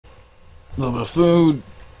A little bit of food,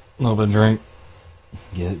 a little bit of drink,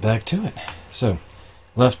 get back to it. So,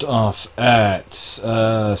 left off at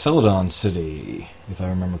Celadon City, if I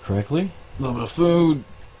remember correctly. A little bit of food,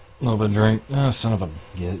 a little bit of drink. Oh, son of a...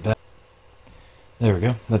 Get it back. There we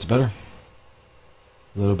go. That's better.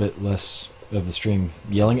 A little bit less of the stream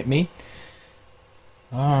yelling at me.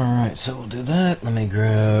 Alright, so we'll do that. Let me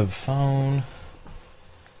grab phone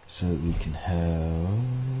so that we can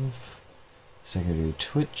have secondary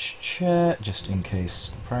Twitch chat, just in case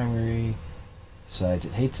the primary decides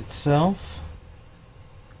it hates itself,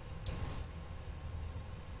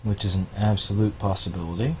 which is an absolute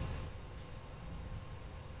possibility.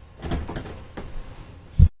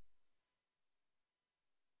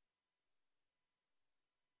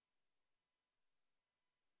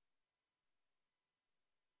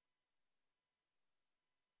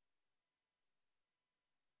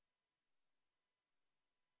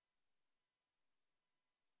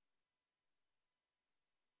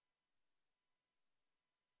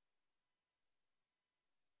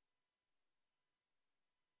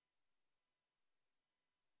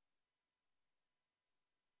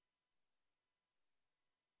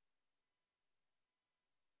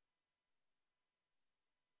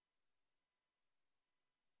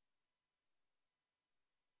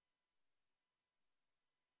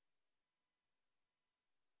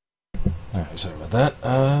 Alright, sorry about that.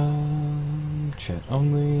 Chat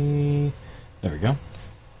only. There we go.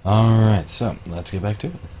 Alright, so let's get back to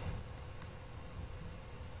it.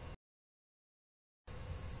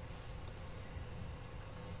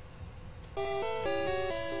 Can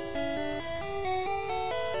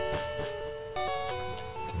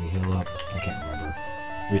we heal up? I can't remember.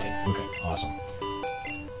 We did. Okay, awesome.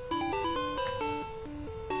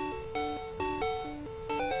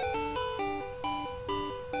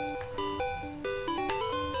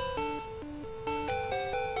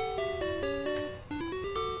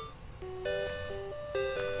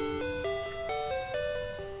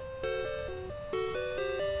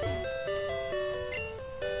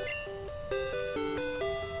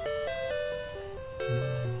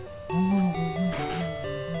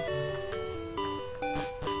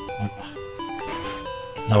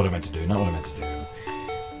 Not what I meant to do, not what I meant to do.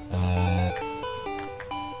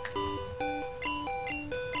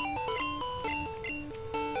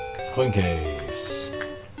 Coin case.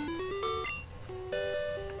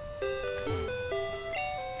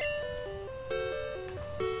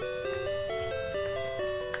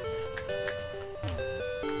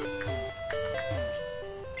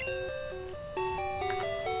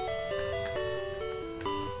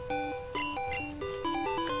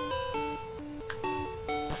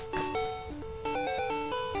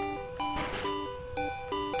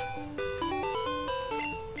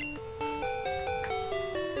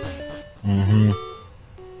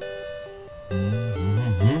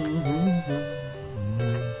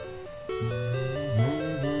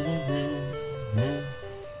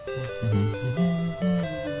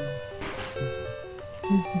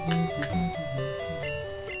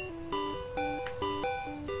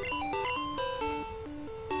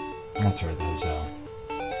 That's right, the hotel.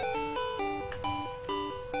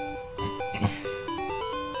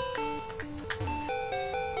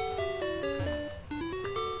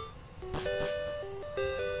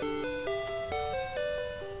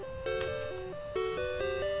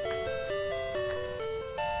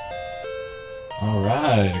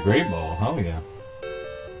 Alright, a great ball. Oh yeah.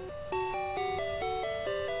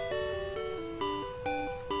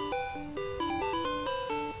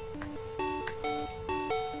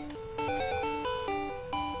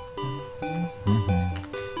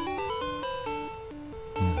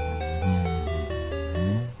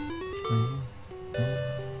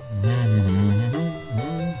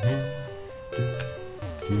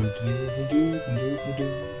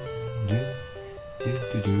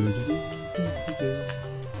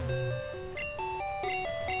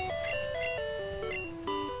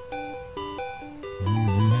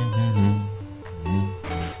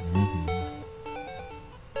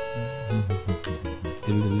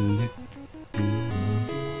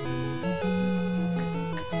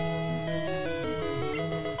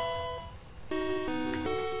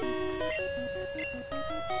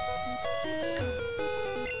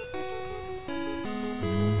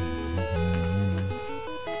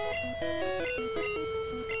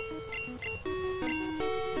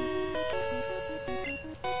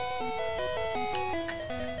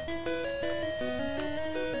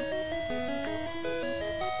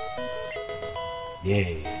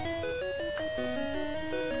 Yay.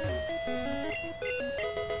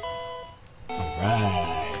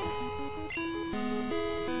 Alright.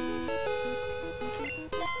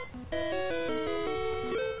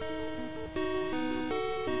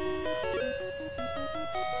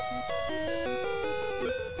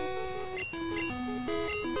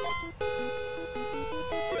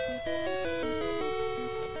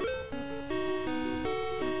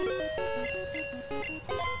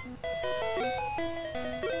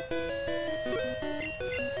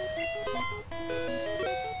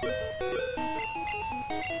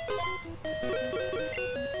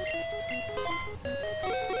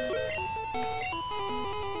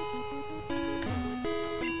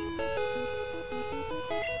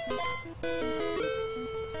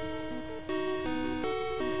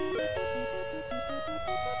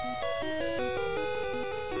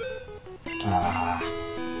 Ah.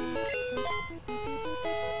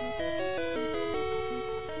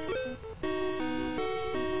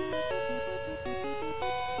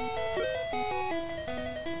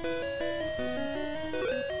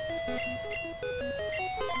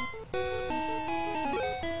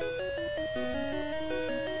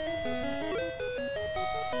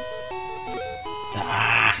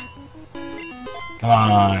 Ah. Come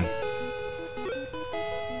on.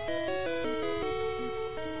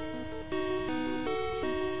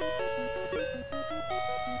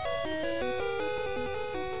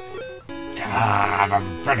 Ah, I'm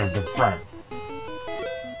in front of the front.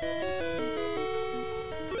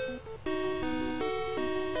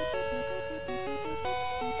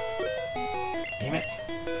 Damn it.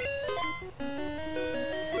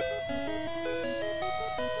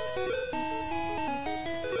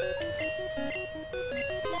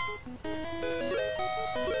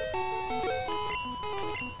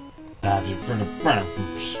 I'm in front of the front.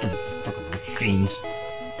 Stupid fucking machines.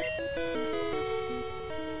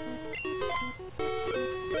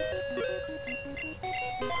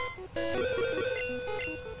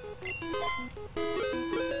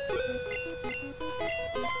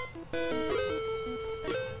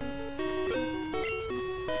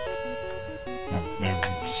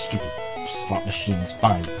 Stupid slot machines.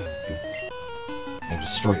 Fine. They'll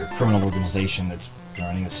destroy your criminal organization that's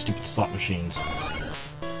running the stupid slot machines.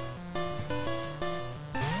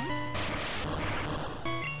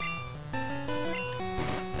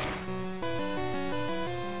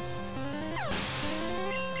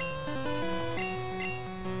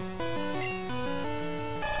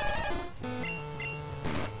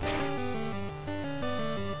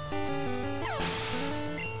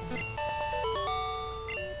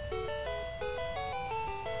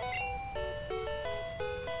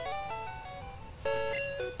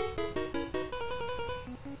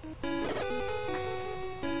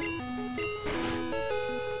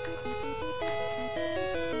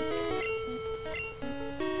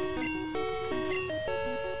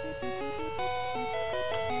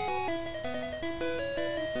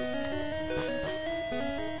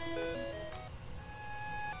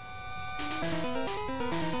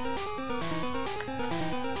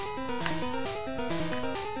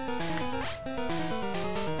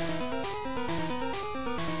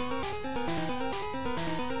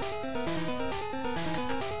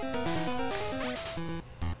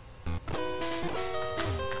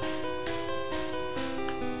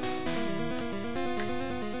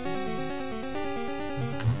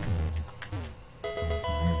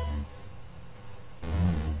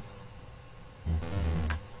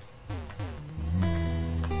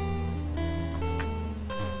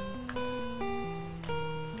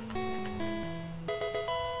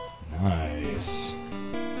 Nice.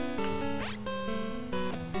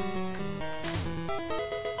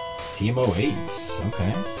 TMO 8s,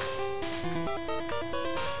 okay.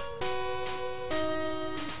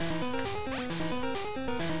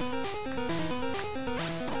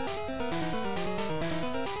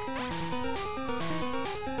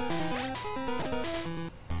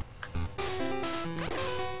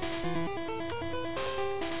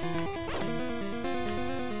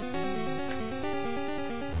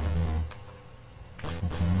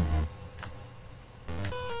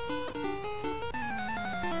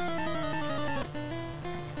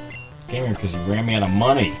 Came here because you ran me out of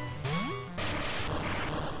money.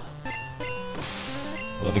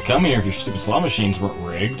 Well, to come here if your stupid slot machines weren't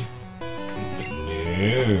rigged.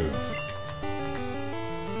 No.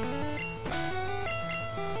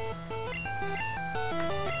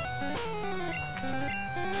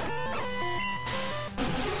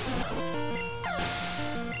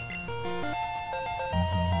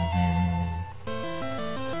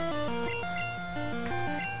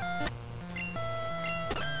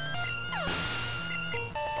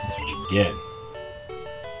 That's what you get.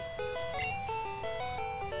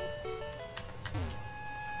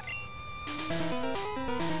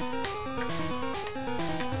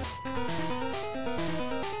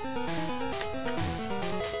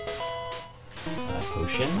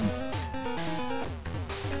 Potion.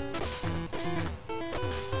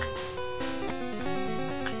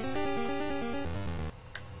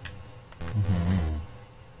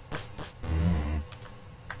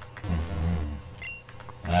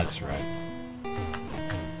 That's right.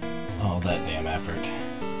 All that damn effort.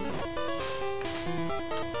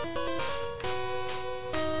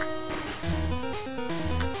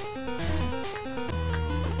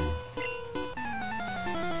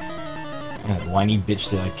 That whiny bitch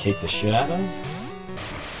that I kicked the shit out of?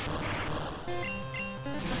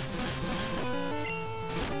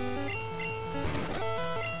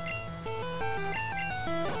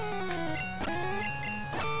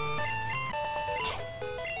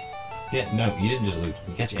 Yeah, no, you didn't just lose.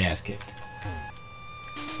 You got your ass kicked.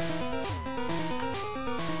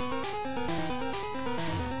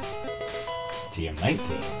 TM19.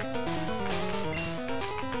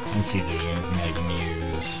 Let's see if there's anything I can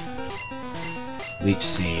use. Leech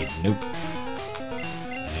Seed, nope.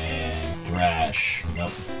 And Thrash,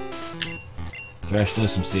 nope. Thrash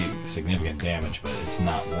does some significant damage, but it's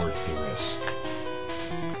not worth the risk.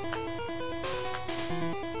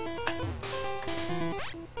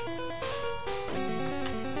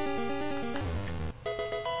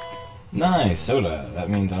 Nice, soda. That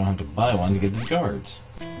means I don't have to buy one to get the cards.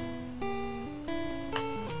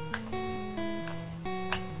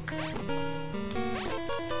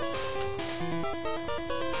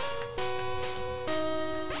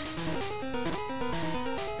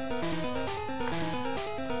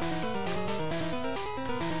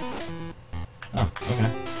 Oh,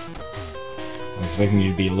 okay. I'm expecting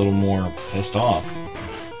you to be a little more pissed off.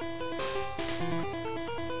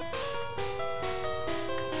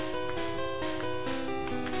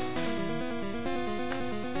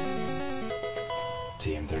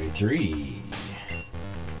 TM33.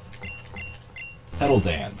 Pedal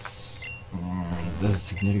Dance. Does a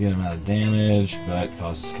significant amount of damage, but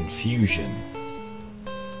causes confusion.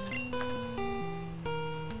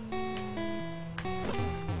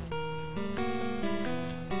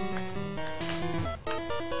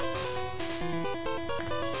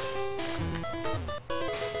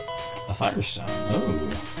 A Firestone. Oh.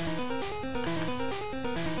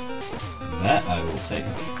 That I will take.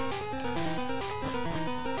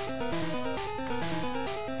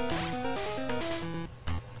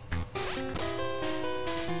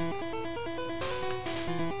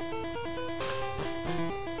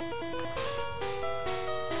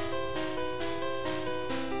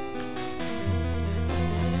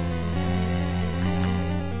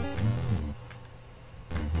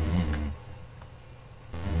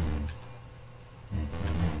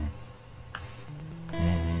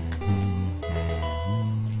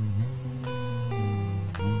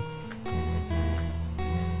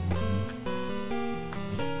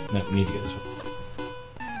 No, we need to get this one.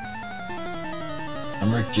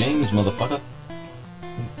 I'm Rick James, motherfucker.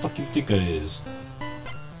 Who the fuck you think it is?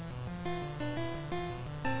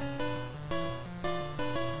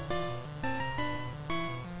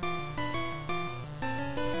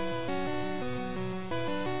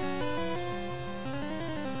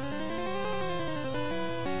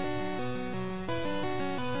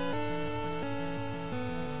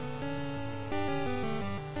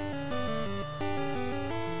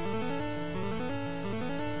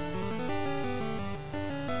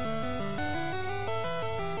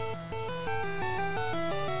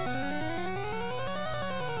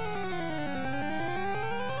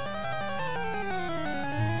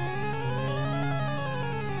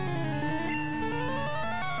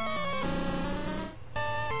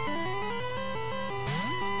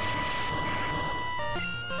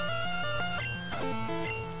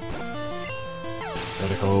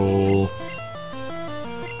 Critical.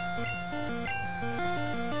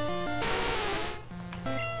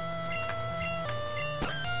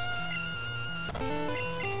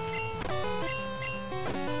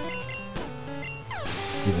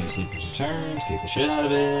 Give it a sleeper's returns, keep the shit out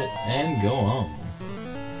of it, and go on.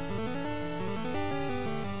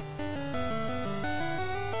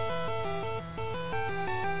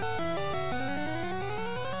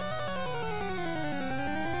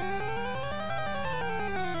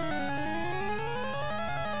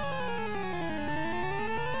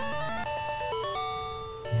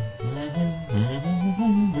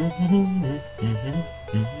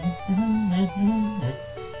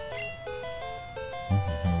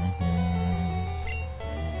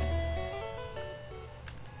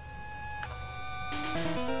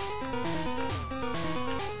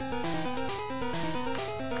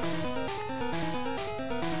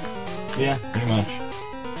 Yeah, pretty much.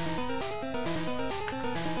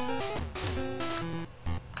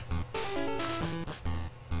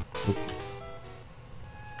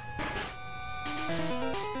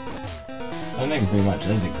 I think pretty much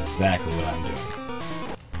that's exactly what I'm doing.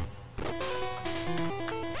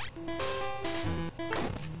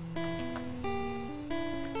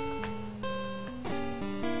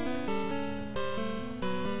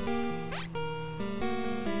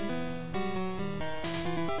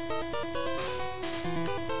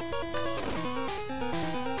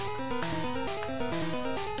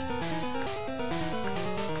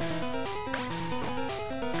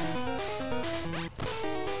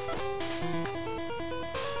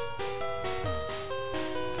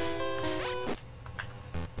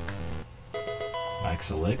 Max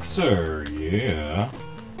Elixir, yeah.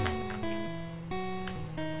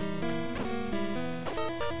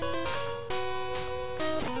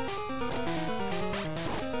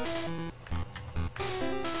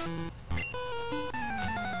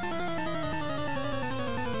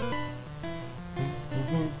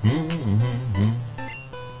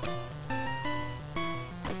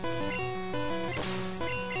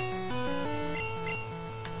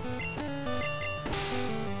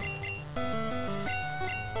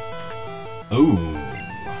 Ooh.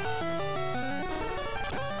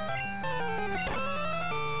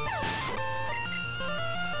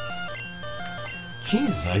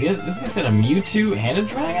 Jesus, I get this guy's got a Mewtwo and a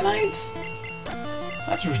Dragonite?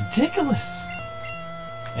 That's ridiculous.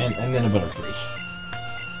 And then a Butterfree.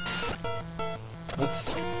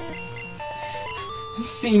 That's... It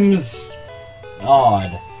seems...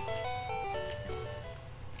 odd.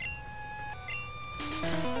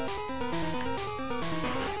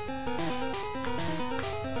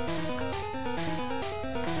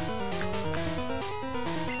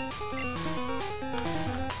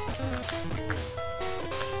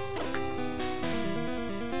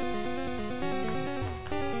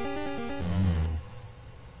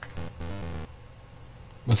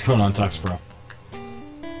 What's going on, Tux Bro?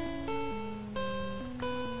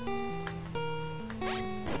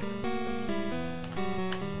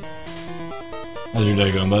 How's your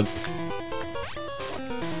day going, bud?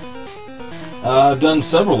 I've done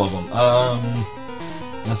several of them. I'll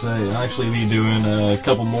actually be doing a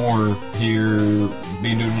couple more here.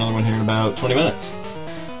 Be doing another one here in about 20 minutes.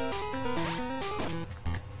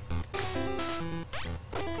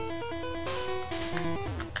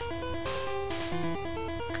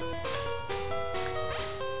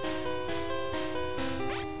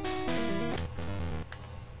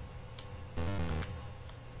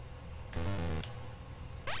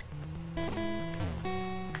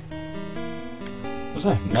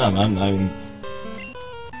 No, man. I mean,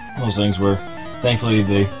 those things where, thankfully,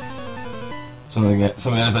 some of the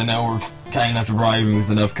guys I know were kind enough to bribe me with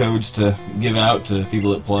enough codes to give out to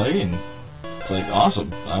people that play, and it's like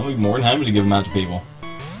awesome. I'll be more than happy to give them out to people.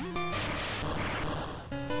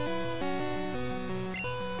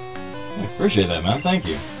 I appreciate that, man. Thank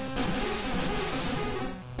you.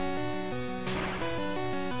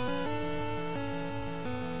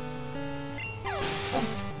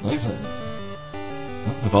 Like I said,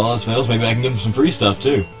 if all else fails, maybe I can give them some free stuff,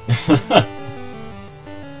 too.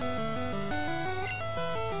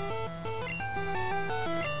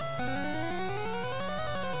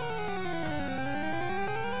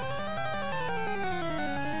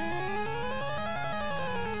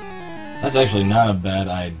 That's actually not a bad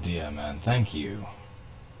idea, man. Thank you.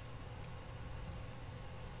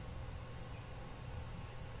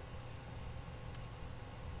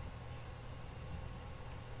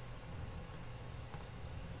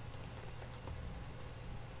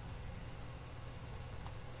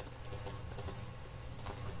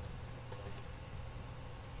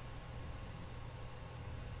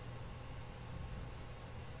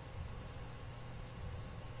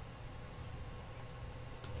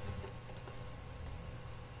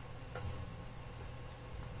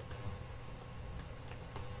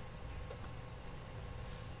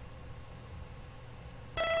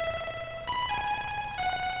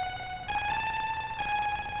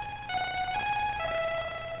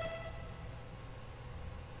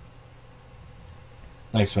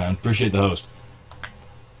 Thanks, man. Appreciate the host.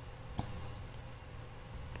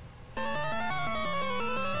 Won't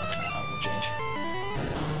change.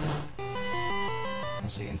 I'll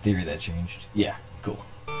see. In theory, that changed. Yeah, cool.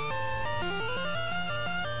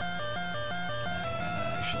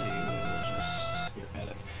 Actually, we'll just get at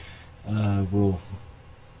it. We'll.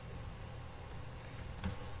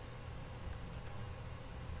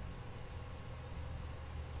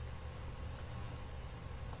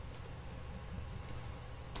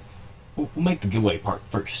 We'll make the giveaway part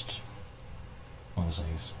first. One of those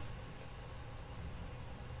things.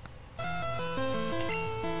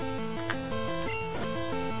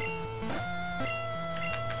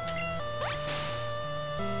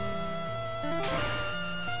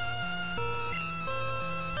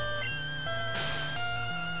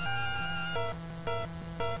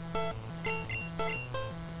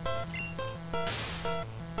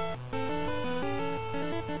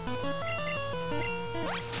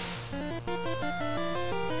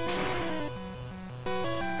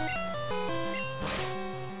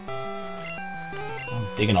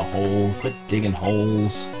 Digging a hole. Quit digging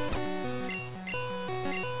holes.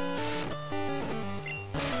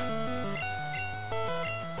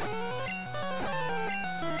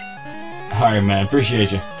 Alright, man.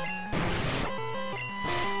 Appreciate you.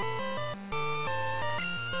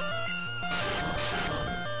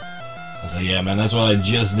 So yeah, man, that's what I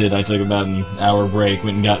just did. I took about an hour break,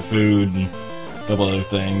 went and got food and a couple other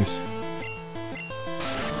things.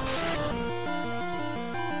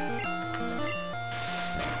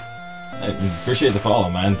 I appreciate the follow,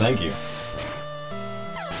 man. Thank you.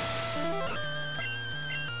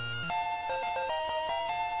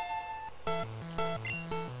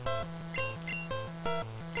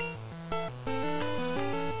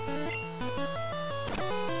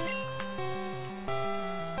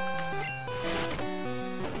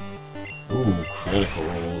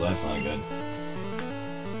 that's not good.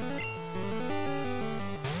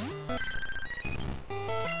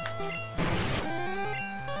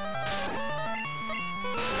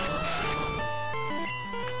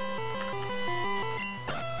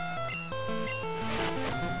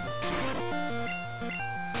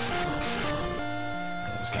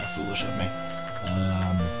 That was kind of foolish of me.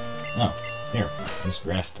 Oh, here, this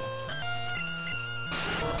grass type.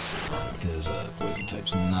 Because poison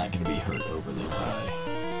type's not going to be hurt overly by.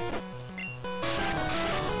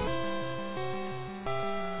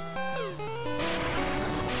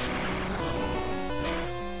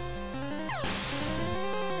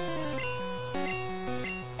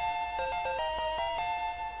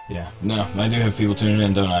 Yeah, no, I do have people tuning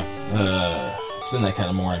in, don't I? It's been that kind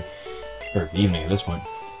of morning, or evening at this point.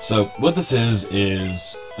 So, what this is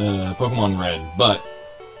Pokemon Red, but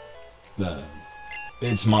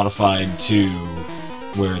it's modified to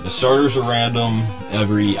where the starters are random,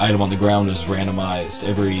 every item on the ground is randomized,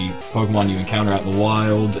 every Pokemon you encounter out in the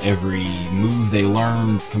wild, every move they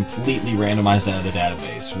learn, completely randomized out of the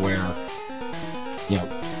database, where, you know,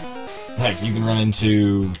 heck, you can run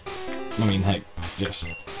into, I mean, heck, just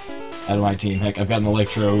out of my team, heck, I've got an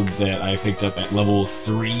Electrode that I picked up at level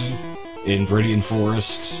 3 in Viridian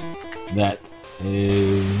Forest that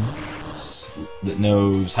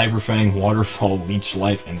knows Hyper Fang, Waterfall, Leech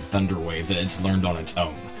Life, and Thunder Wave that it's learned on its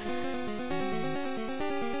own.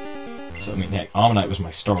 So, I mean, heck, Omanyte was my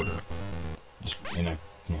starter. Just,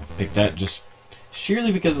 picked that just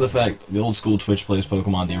sheerly because of the fact the old school Twitch Plays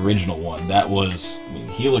Pokemon, the original one, that was, I mean,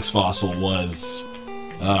 Helix Fossil was,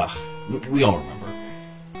 we all remember.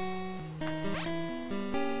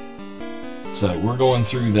 So, we're going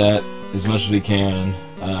through that as much as we can,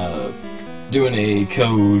 doing a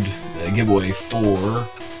code giveaway for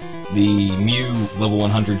the Mew level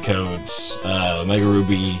 100 codes, Mega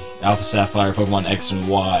Ruby, Alpha Sapphire, Pokemon X and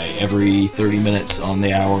Y, every 30 minutes on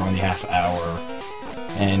the hour, on the half hour,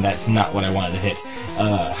 and that's not what I wanted to hit.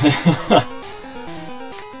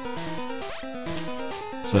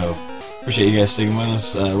 So, appreciate you guys sticking with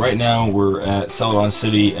us. Right now, we're at Celadon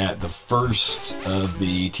City at the first of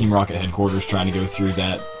the Team Rocket headquarters, trying to go through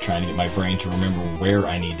that, trying to get my brain to remember where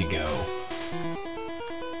I need to go.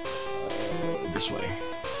 This way.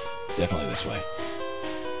 Definitely this way.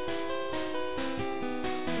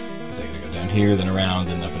 Because I gotta go down here, then around,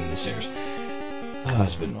 then up into the stairs. Oh,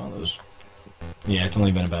 it's been one of those. Yeah, it's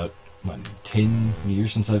only been about, what, 10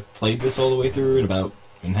 years since I've played this all the way through, and about,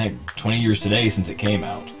 and heck, 20 years today since it came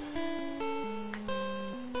out.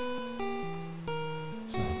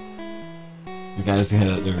 So, you guys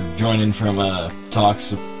are joining from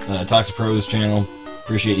Talks Pro's channel.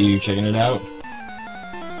 Appreciate you checking it out.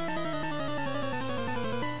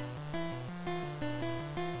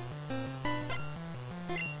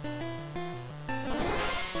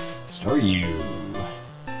 Staryu.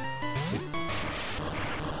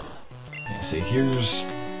 Yeah, see, here's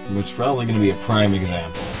which probably going to be a prime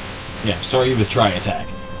example. Yeah, Staryu with Tri-Attack.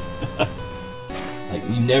 Like,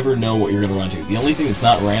 you never know what you're going to run to. The only thing that's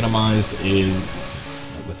not randomized is...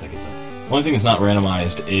 What's that? The only thing that's not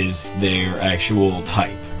randomized is their actual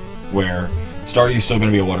type, where Staryu's still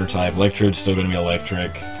going to be a water type, Electrode's still going to be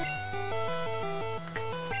electric.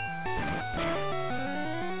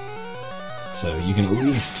 So you can at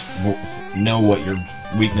least know what your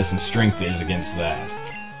weakness and strength is against that.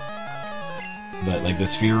 But like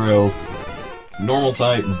this Fearow, normal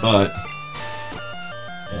type, but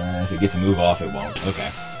if it gets a move off, it won't.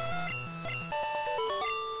 Okay.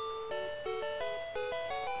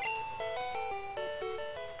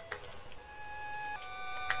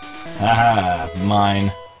 Haha,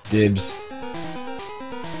 mine. Dibs.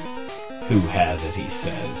 Who has it, he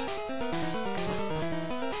says.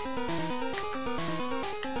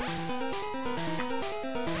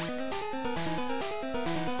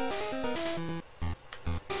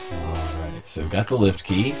 So got the lift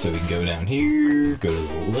key, so we can go down here, go to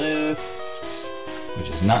the left, which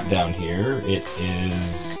is not down here, it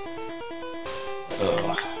is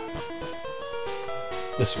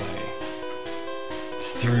this way.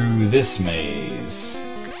 It's through this maze.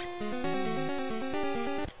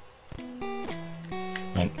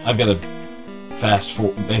 And I've got a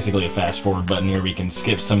basically a fast forward button where we can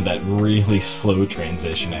skip some of that really slow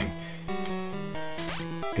transitioning.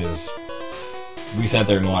 Because if we sat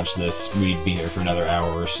there and watched this, we'd be here for another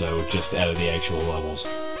hour or so, just out of the actual levels.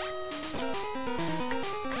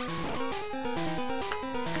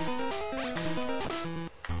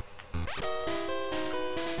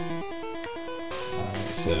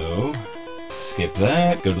 Alright, so skip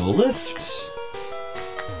that, go to the lift.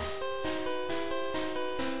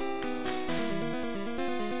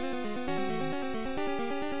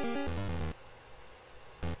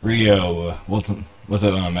 Rio, what's up,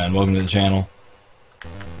 man? Welcome to the channel.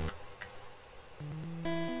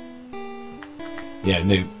 Yeah,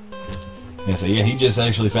 dude. Yeah, so yeah, he just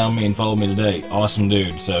actually found me and followed me today. Awesome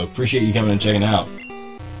dude. So appreciate you coming and checking out.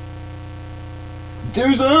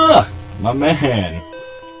 Dooza! My man.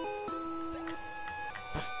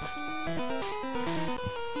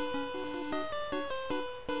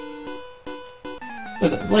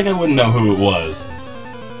 Like I wouldn't know who it was.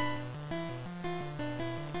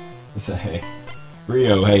 So, hey.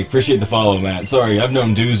 Rio, hey, appreciate the follow, man. Sorry, I've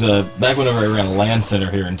known Dooza back whenever I ran a LAN center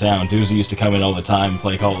here in town. Dooza used to come in all the time and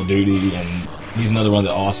play Call of Duty, and he's another one of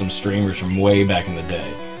the awesome streamers from way back in the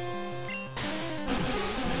day.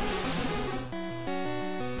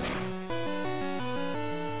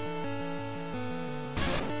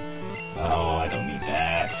 Oh, I don't need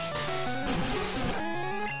that.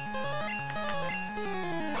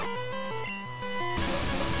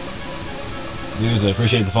 Dooza,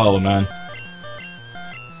 appreciate the follow, man.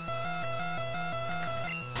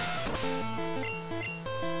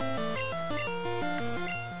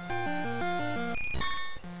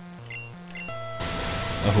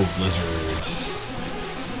 Oh, blizzards.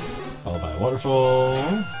 Followed by a waterfall.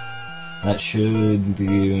 That should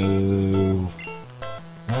do...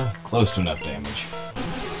 close to enough damage.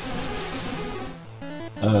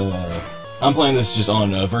 I'm playing this just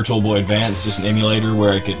on Virtual Boy Advance, just an emulator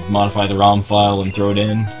where I could modify the ROM file and throw it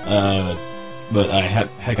in. But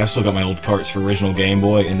heck, I've still got my old carts for original Game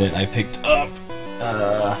Boy, and then I picked up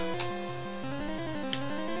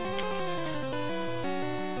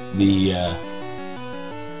the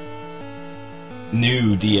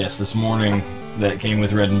new DS this morning that came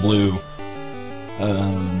with red and blue.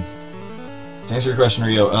 To answer your question,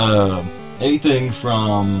 Rio, anything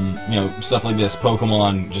from, you know, stuff like this,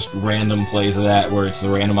 Pokemon, just random plays of that, where it's the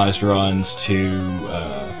randomized runs, to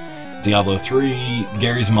Diablo 3,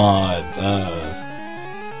 Gary's Mod,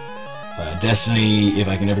 Destiny, if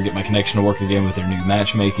I can ever get my connection to work again with their new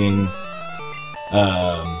matchmaking,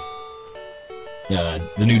 the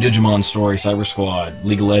new Digimon story, Cyber Squad,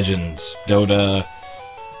 League of Legends, Dota.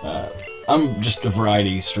 I'm just a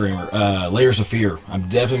variety streamer. Layers of Fear. I'm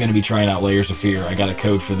definitely going to be trying out Layers of Fear. I got a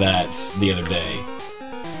code for that the other day.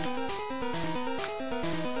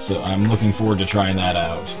 So I'm looking forward to trying that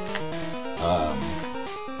out.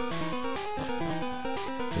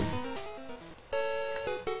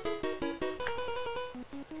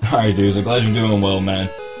 Alright, dudes. I'm glad you're doing well, man.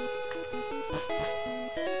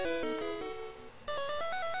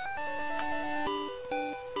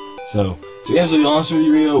 So, to be absolutely honest with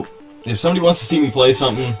you, Rio, if somebody wants to see me play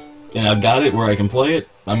something, and I've got it where I can play it,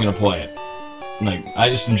 I'm gonna play it. Like, I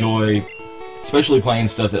just enjoy, especially playing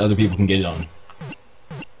stuff that other people can get it on.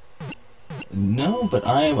 No, but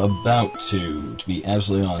I am about to be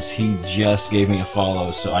absolutely honest. He just gave me a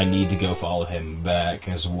follow, so I need to go follow him back,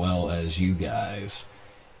 as well as you guys.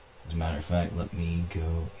 As a matter of fact, let me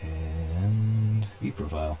go and view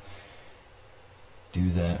profile. Do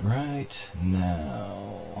that right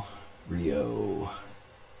now. Rio.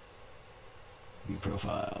 View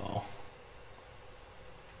profile.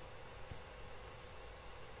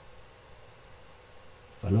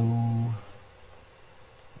 Follow.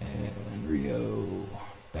 And Rio.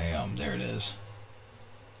 Bam, there it is.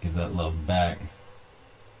 Give that love back.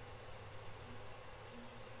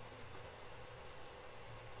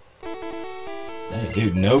 Hey,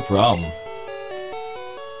 dude, no problem.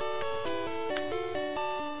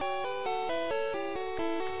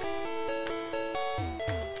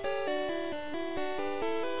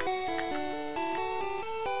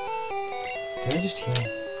 Did I just heal?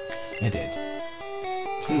 I did.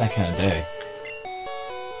 It's been that kind of day.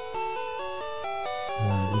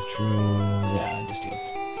 Yeah, I just healed.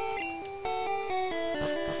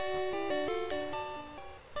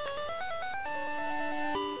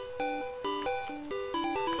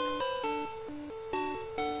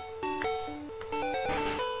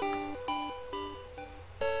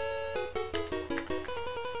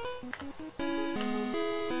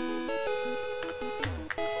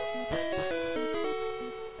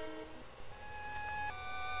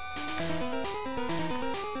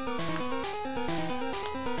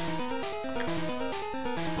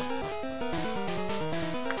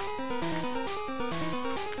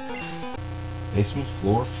 Basement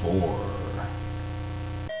floor 4.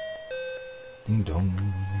 Ding dong.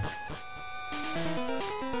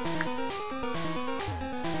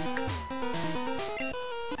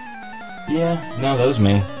 Yeah, no, that was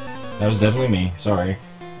me. That was definitely me. Sorry.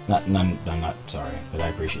 I'm not sorry, but I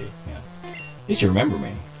appreciate it. Yeah. At least you remember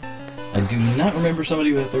me. I do not remember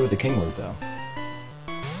somebody out there with the King Lord, though.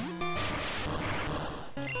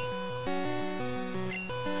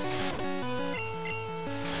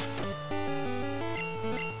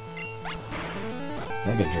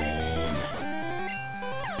 Mega Drain.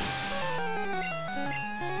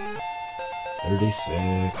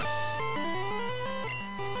 36.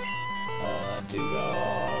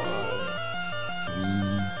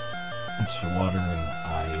 It's for water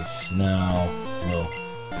and ice. Now, well.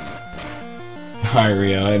 Alright,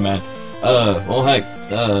 Rio, hey man. Well heck,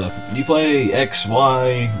 you play X,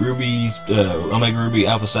 Y, Ruby, Omega Ruby,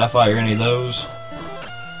 Alpha Sapphire, any of those?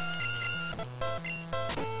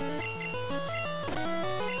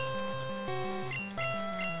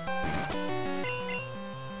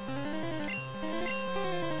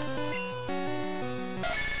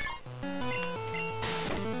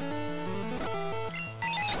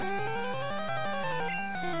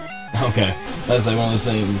 Okay, that's like one of those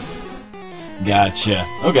things. Gotcha.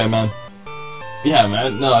 Okay, man. Yeah,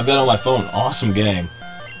 man. No, I've got it on my phone. Awesome game.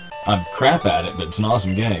 I'm crap at it, but it's an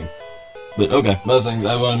awesome game. But okay, those things.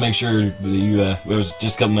 I want to make sure that you. It was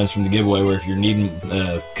just a couple minutes from the giveaway where if you're needing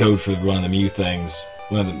code for one of the Mew things,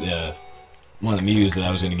 one of the Mews, that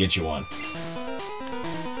I was going to get you one.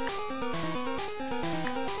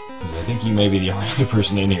 'Cause I think you may be the only other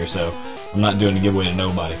person in here, so I'm not doing a giveaway to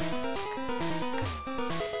nobody.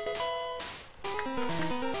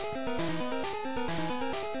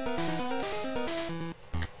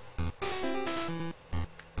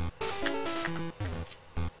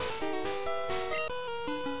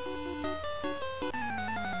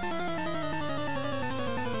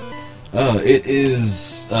 It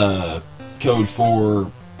is code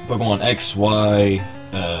for Pokemon X, Y,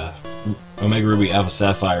 Omega Ruby, Alpha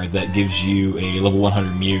Sapphire that gives you a level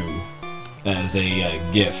 100 Mew as a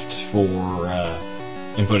gift for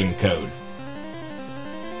inputting the code.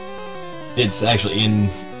 It's actually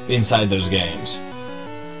inside those games.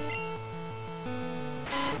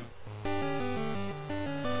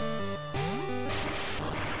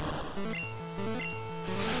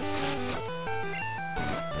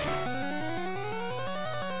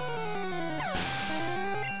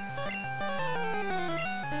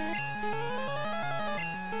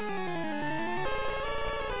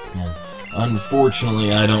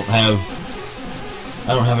 Unfortunately, I don't have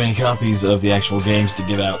any copies of the actual games to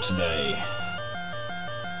give out today.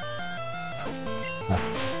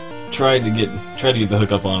 Tried to get the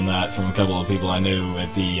hookup on that from a couple of people I knew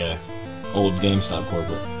at the old GameStop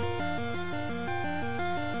corporate.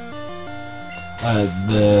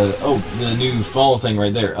 The new fall thing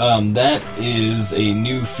right there. That is a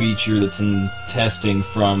new feature that's in testing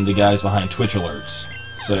from the guys behind Twitch Alerts.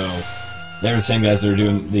 So they're the same guys that are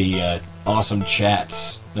doing the awesome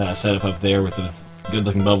chats setup up there with the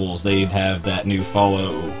good-looking bubbles. They'd have that new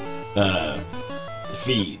follow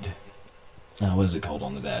feed. What is it called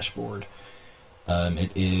on the dashboard?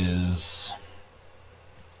 It is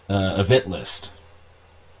event list.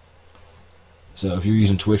 So if you're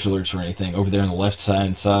using Twitch Alerts or anything, over there on the left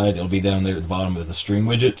side, it'll be down there at the bottom of the stream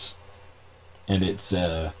widgets. And it's,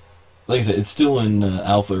 like I said, it's still in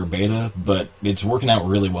alpha or beta, but it's working out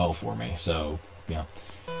really well for me. So, yeah,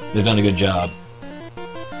 they've done a good job.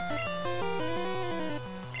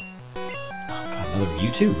 Oh god, another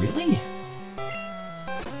Mewtwo? Really?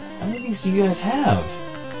 How many of these do you guys have?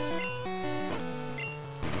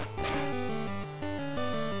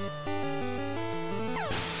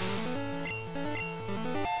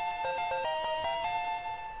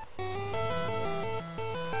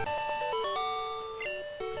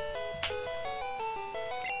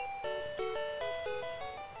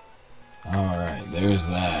 Alright, there's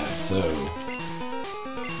that, so...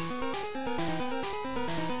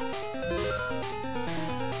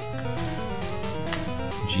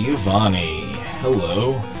 Giovanni,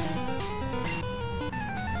 hello.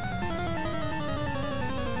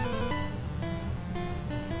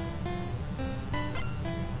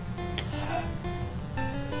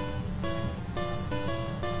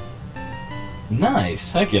 Nice,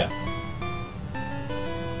 heck yeah.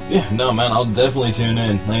 Yeah, no man, I'll definitely tune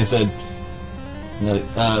in. Like I said,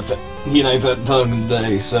 he and I talked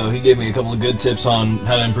today, so he gave me a couple of good tips on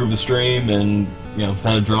how to improve the stream and, you know,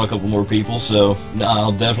 how to draw a couple more people, so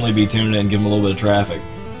I'll definitely be tuning in and give him a little bit of traffic.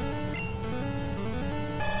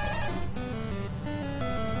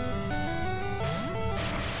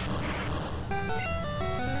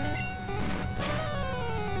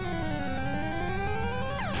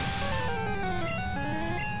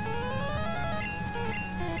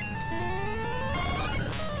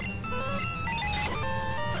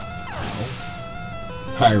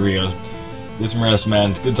 Hi Rio, get some rest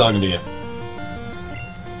man, it's good talking to you.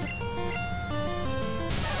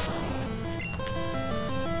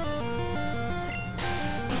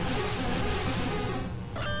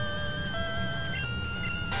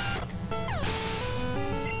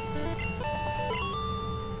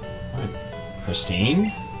 Pristine.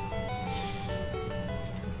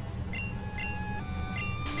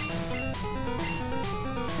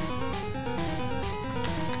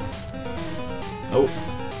 Oh.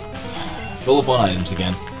 Fill up on items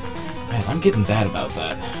again. Man, I'm getting bad about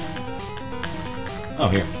that. Oh,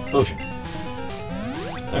 here. Potion.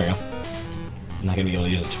 There we go. I'm not going to be able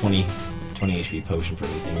to use a 20 HP potion for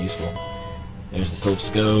anything useful. There's the Sylph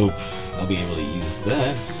Scope. I'll be able to use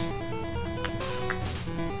that.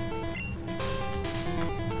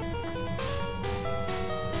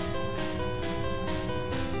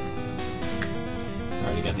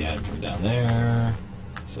 Already got the item from down there.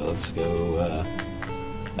 So let's go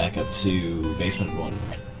back up to basement floor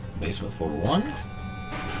 1.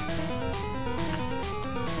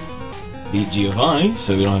 Beat Giovanni,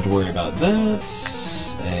 so we don't have to worry about that.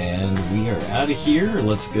 And we are out of here.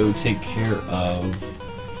 Let's go take care of...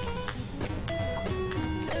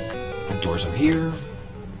 The doors are here.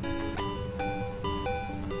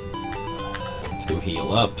 Let's go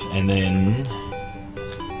heal up, and then...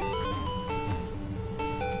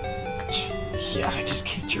 Yeah, I just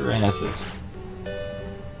kicked your asses.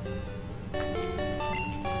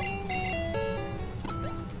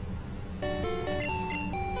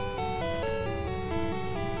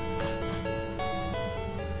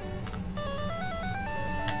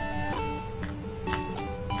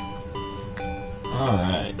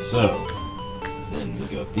 Alright, so then we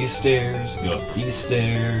go up these stairs, go up these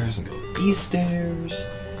stairs, and go up these stairs.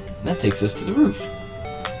 And that takes us to the roof.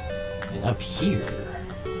 And up here.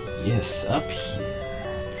 Yes, up here.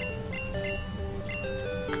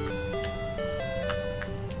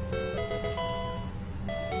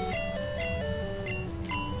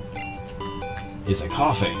 Is a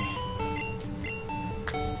coughing.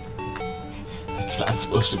 It's not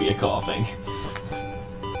supposed to be a coughing.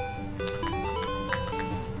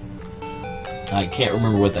 I can't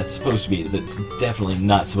remember what that's supposed to be, but it's definitely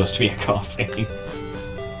not supposed to be a coughing.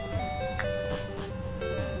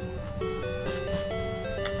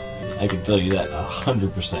 I can tell you that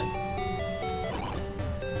 100%.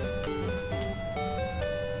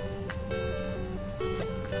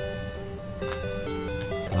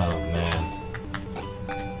 Oh man.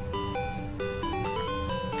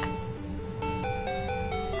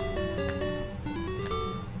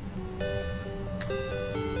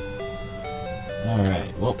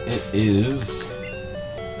 Alright, well, it is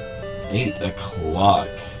 8 o'clock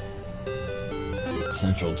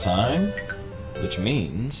Central Time, which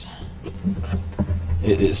means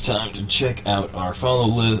it is time to check out our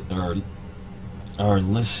our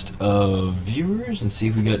list of viewers and see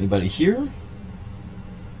if we got anybody here.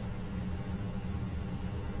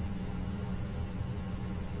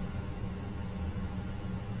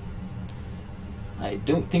 I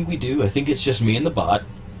don't think we do. I think it's just me and the bot.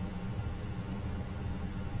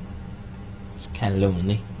 It's kind of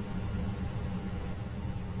lonely.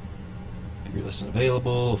 Viewer list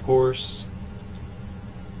unavailable, of course.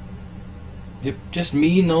 Yep, just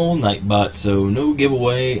me and the old Nightbot, so no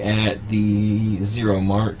giveaway at the 0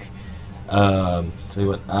 mark. Tell you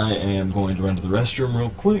what, I am going to run to the restroom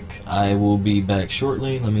real quick. I will be back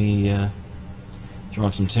shortly. Let me throw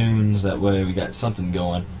on some tunes, that way we got something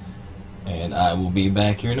going. And I will be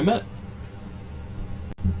back here in a minute.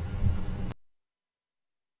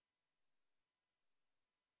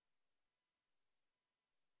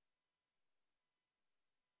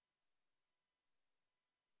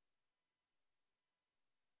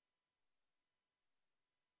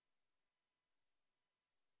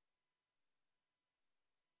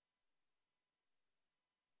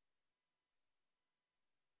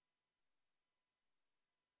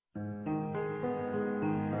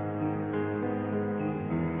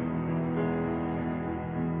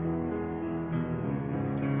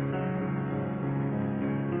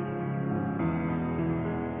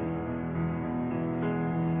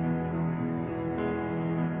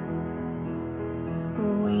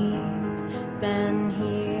 We've been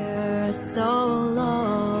here so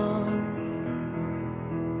long.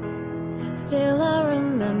 Still I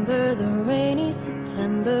remember the rainy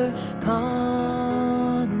September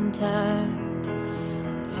contact.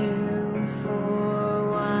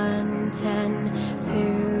 24110,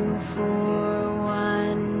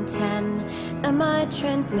 24110. Am I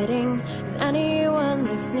transmitting? Is anyone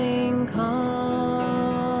listening? Contact.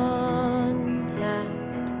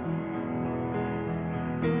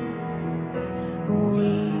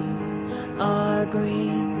 We are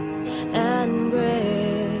green and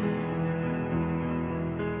gray.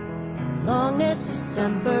 The longness of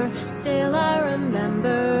December, still I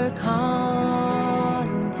remember contact.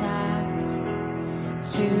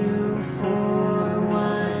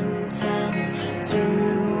 24110,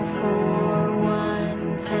 24110.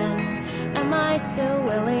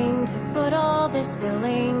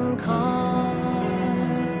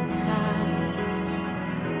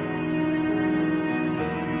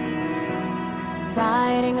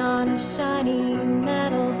 riding on our shiny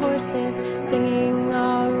metal horses, singing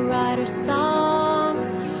our rider song.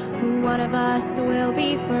 One of us will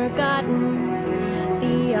be forgotten,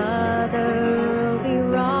 the other will be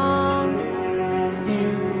wrong.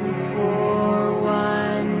 2, 4,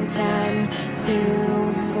 1, 10.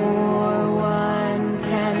 2, 4, 1,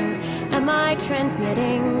 10. Am I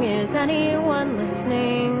transmitting? Is anyone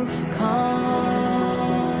listening? Contact.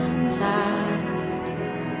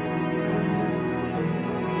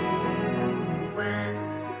 When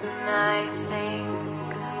I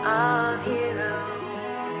think of you,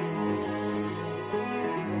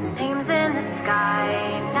 names in the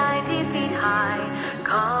sky, 90 feet high.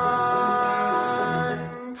 Contact.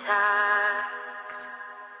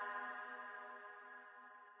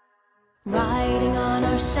 Riding on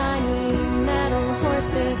our shiny metal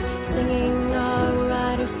horses, singing our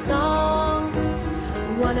rider song.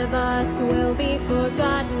 One of us will be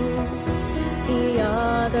forgotten, the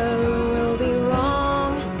other will be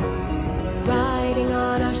wrong. Riding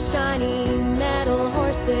on our shiny metal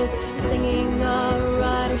horses, singing our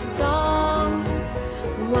rider song.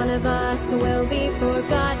 One of us will be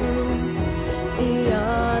forgotten, the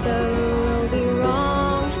other will be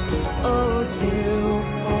wrong. Oh, 2,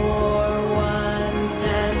 4, 1,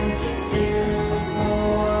 10. 2,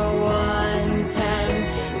 4, 1,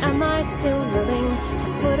 10. Am I still willing to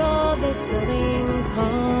foot all this building?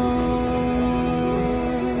 Contact.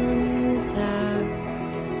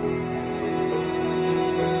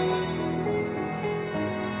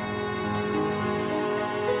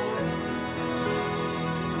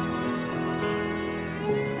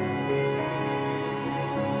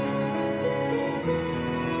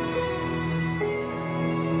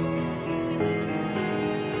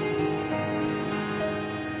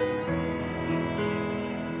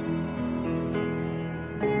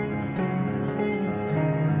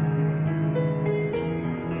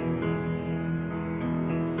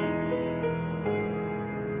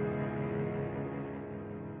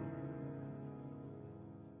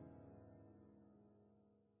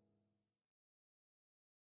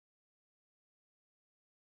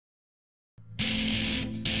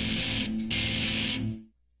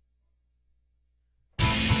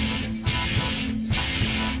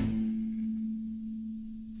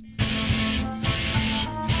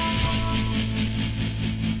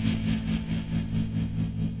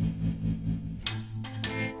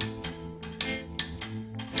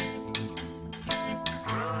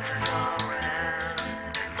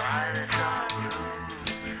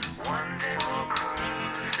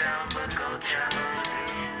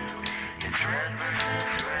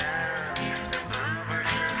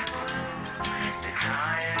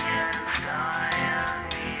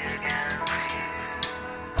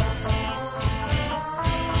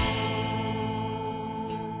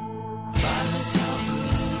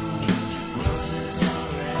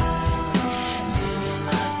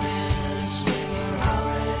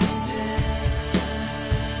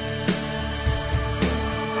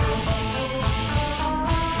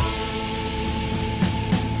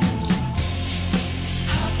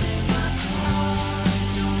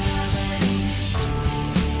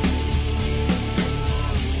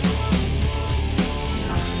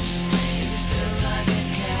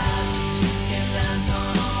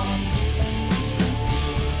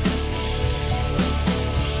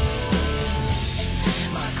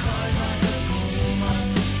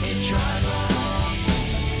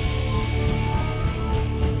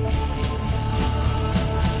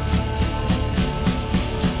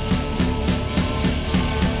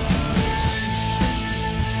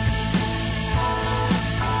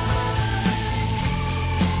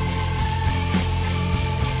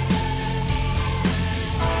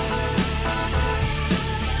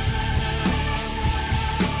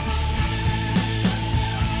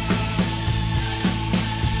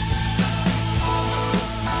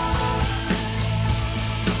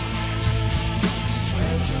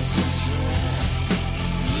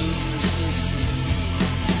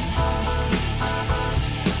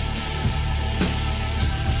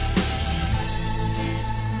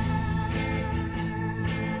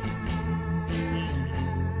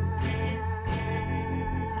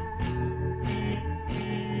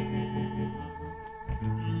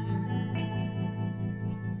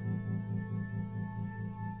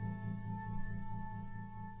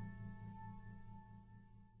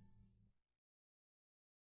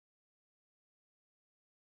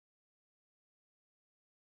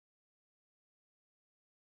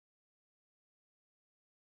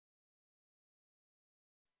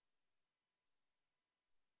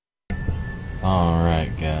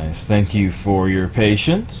 Alright, guys. Thank you for your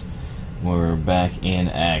patience. We're back in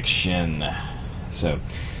action. So,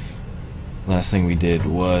 last thing we did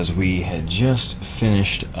was we had just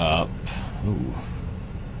finished up... Ooh,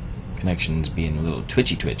 connection's being a little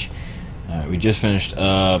twitchy. We just finished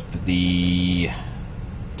up the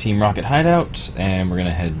Team Rocket hideout, and we're going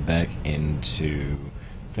to head back into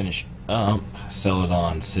finish up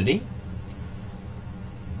Celadon City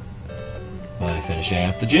by finishing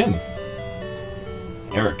up the gym.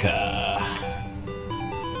 Erica.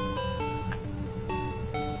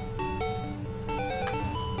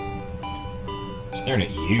 Staring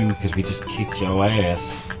at you because we just kicked your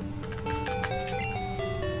ass.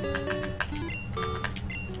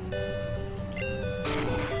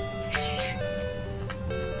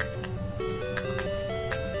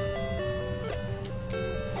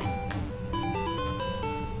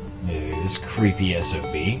 This creepy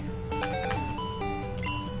SOB.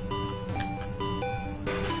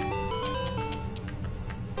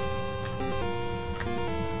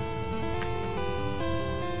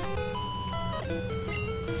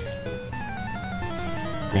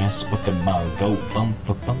 Grass Pokemon go bum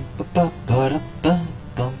ba bum ba ba ba da ba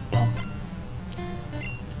bum bum.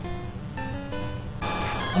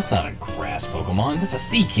 That's not a grass Pokemon, that's a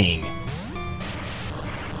Sea King.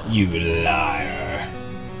 You liar.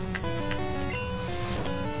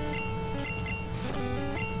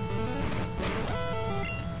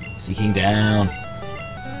 Sea King down.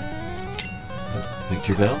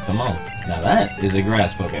 Victor Bell, come on. Now that is a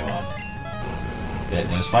grass Pokemon. That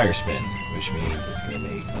knows Fire Spin, which means it's going to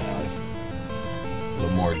make life a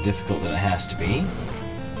little more difficult than it has to be.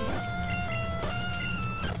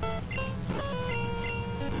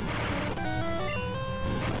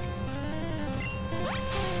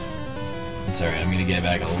 It's alright, I'm going to get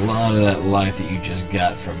back a lot of that life that you just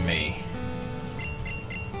got from me.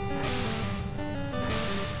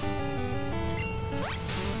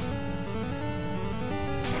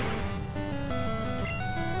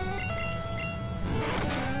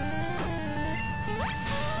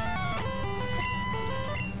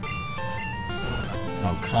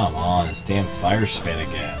 Oh, come on, this damn Fire Spin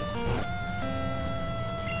again.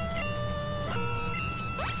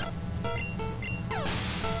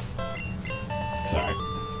 Sorry.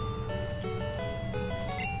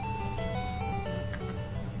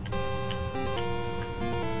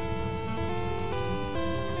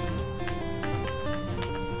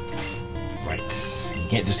 Right. You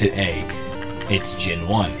can't just hit A. It's Gen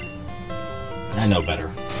 1. I know better.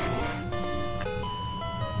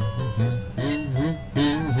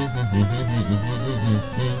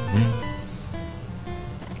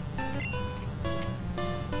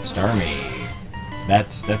 Starmie.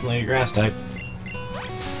 That's definitely a grass type.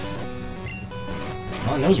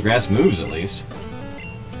 Well, it knows grass moves at least.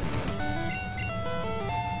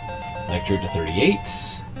 Electro to 38.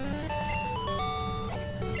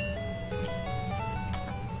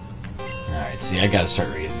 Alright, see, I gotta start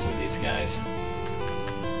raising some of these guys.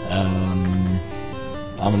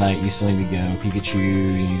 Ammonite, you still need to go. Pikachu,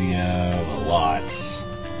 you need to go. A lot.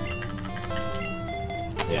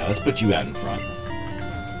 Yeah, let's put you out in front.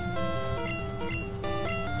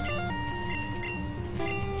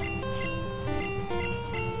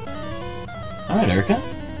 Alright, Erica.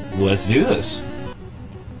 Let's do this.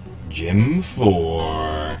 Gym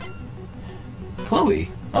 4.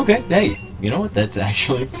 Chloe. Okay, hey, you know what? That's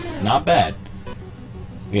actually not bad.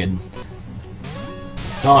 We had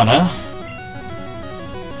Donna,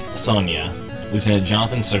 Sonia, Lieutenant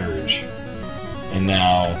Jonathan Surge, and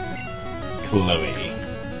now Chloe.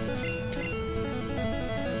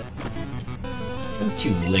 Don't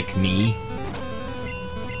you lick me.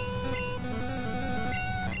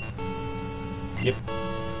 Yep.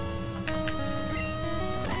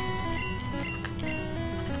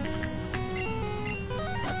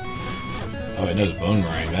 Oh, it knows Bone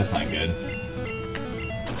Meringue. That's not good.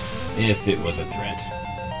 If it was a threat.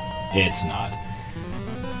 It's not.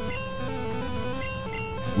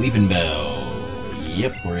 Weeping Bell.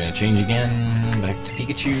 Yep, we're gonna change again. Back to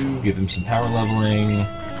Pikachu. Give him some power leveling.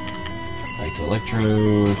 Back to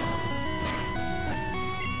Electrode.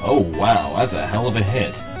 Oh, wow. That's a hell of a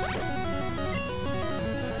hit.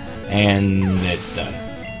 And it's done.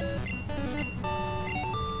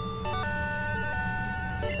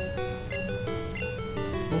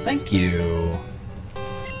 Well, thank you.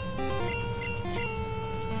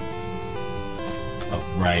 Oh,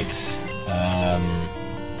 right.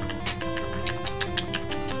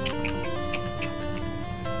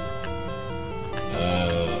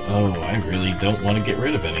 Oh, I really don't want to get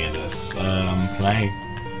rid of any of this. Can I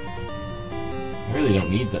really don't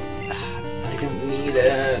need that. I don't need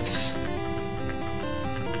it.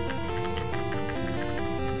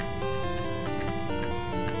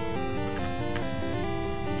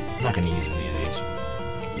 I'm not going to use any of these.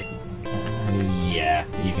 Yeah,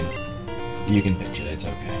 you can pitch it. It's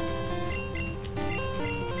okay.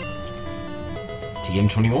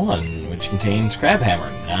 TM21, which contains Crab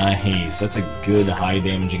Hammer. Nice. That's a good high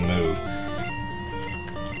damaging move.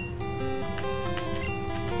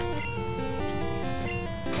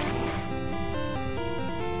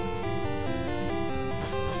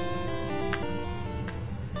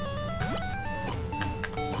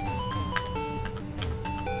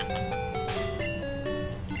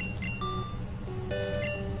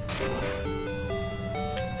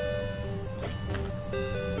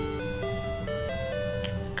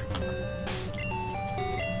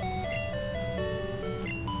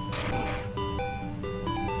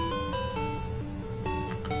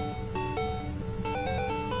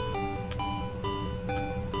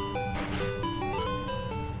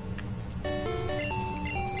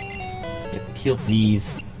 Heal,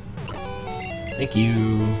 please. Thank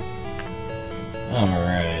you.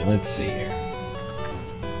 Alright, let's see here.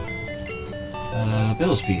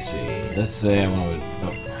 Bill's PC. Let's say I want to...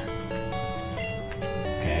 Oh.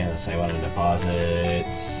 Okay, let's say I want to deposit...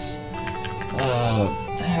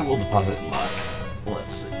 we'll deposit luck.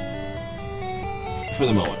 Let's see. For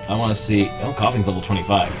the moment, I want to see... Oh, coughing's level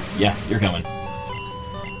 25. Yeah, you're coming.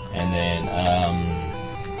 And then,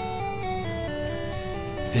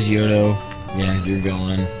 Pidgeotto. Yeah, you're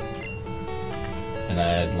going. And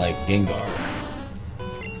I'd like Gengar.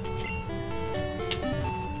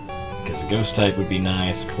 Because a ghost type would be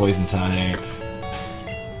nice, poison type.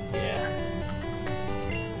 Yeah.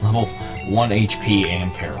 Level 1 HP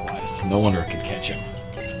and paralyzed. No wonder it could catch him.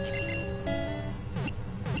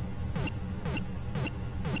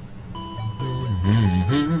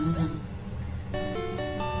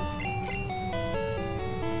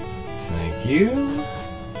 Thank you.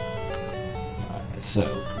 So,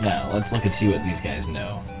 now, let's look and see what these guys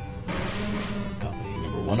know. Company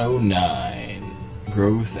number 109.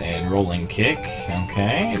 Growth and Rolling Kick.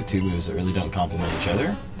 Okay, two moves that really don't complement each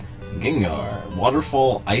other. Gengar.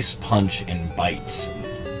 Waterfall, Ice Punch, and Bites.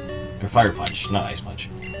 Or Fire Punch, not Ice Punch.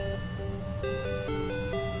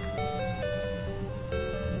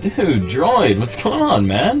 Dude, Droid, what's going on,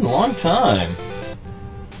 man? Long time.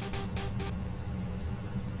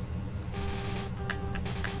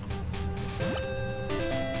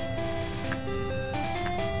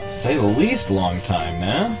 Say the least, long time,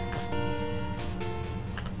 man.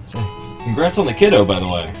 So, congrats on the kiddo, by the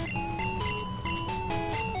way.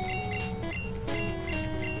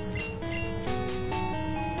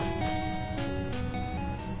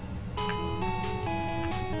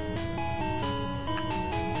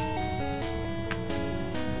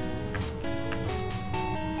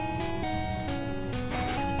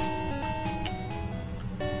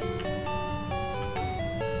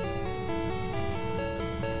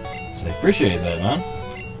 So, I appreciate that, man.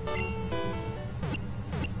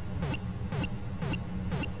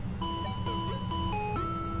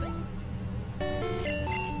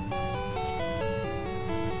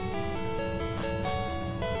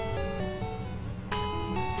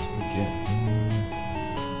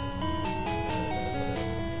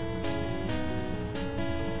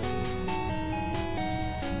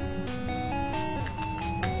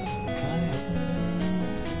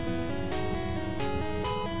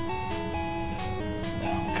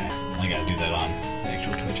 I gotta do that on the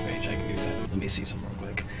actual Twitch page. I can do that. Let me see some real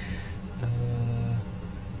quick.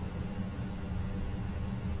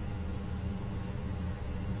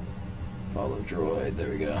 Follow droid. There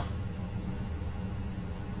we go.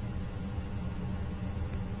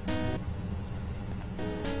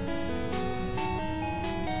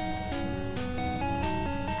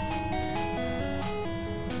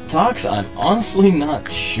 Tox, I'm honestly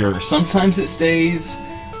not sure. Sometimes it stays.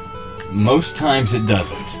 Most times it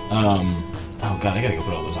doesn't. Oh god, I gotta go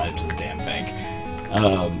put all those items in the damn bank.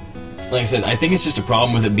 Like I said, I think it's just a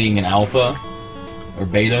problem with it being an alpha, or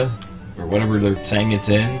beta, or whatever they're saying it's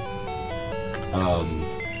in.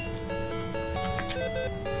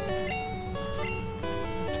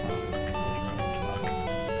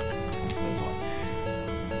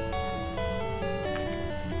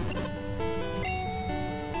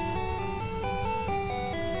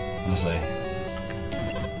 Honestly.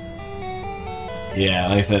 Yeah,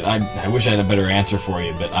 like I said, I wish I had a better answer for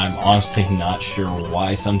you, but I'm honestly not sure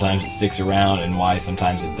why sometimes it sticks around and why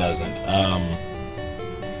sometimes it doesn't.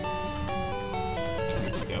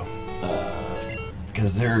 Let's go.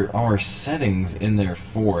 Because there are settings in there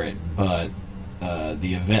for it, but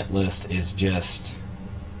the event list is just...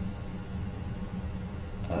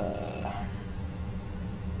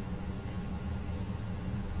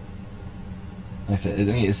 Like I said, I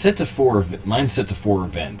mean, it's set to 4. Mine's set to 4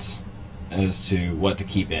 events as to what to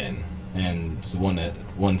keep in, and it's the one at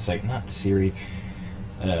 1 second, not Siri.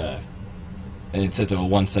 And it's set to a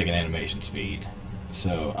 1 second animation speed.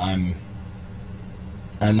 So I'm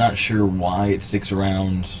not sure why it sticks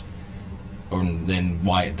around, or then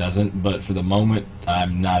why it doesn't. But for the moment,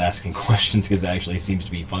 I'm not asking questions because it actually seems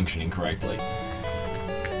to be functioning correctly.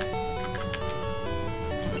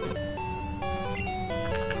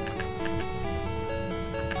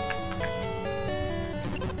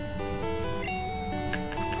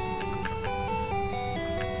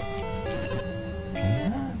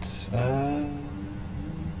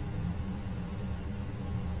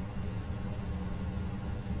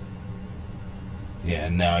 Yeah,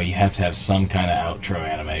 no, you have to have some kind of outro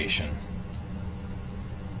animation.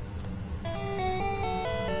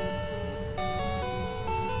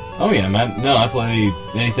 Oh yeah, man. No, I play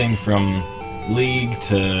anything from League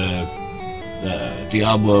to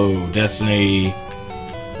Diablo, Destiny.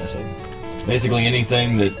 I said, basically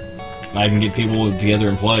anything that I can get people together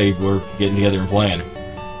and play, we're getting together and playing.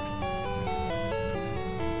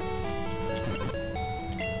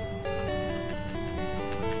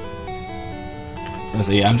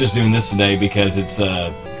 So yeah, I'm just doing this today because it's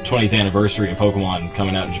 20th anniversary of Pokemon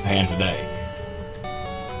coming out in Japan today.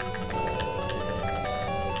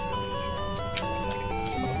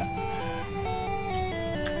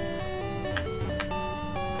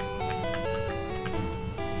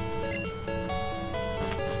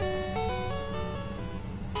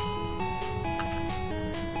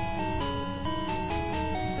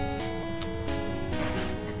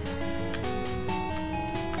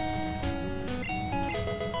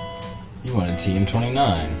 You wanted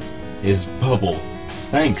TM29. Is Bubble.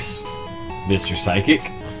 Thanks, Mr. Psychic.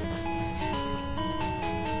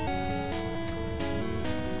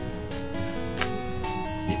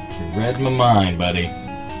 You read my mind, buddy.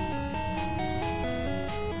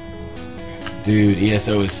 Dude,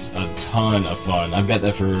 ESO is a ton of fun. I've got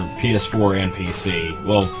that for PS4 and PC.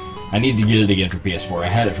 Well, I need to get it again for PS4. I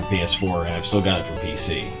had it for PS4, and I've still got it for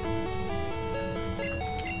PC.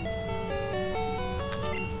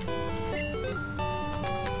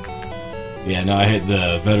 Yeah, no, I hit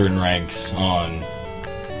the veteran ranks on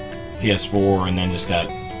PS4 and then just got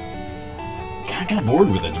bored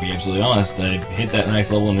with it, to be absolutely honest. I hit that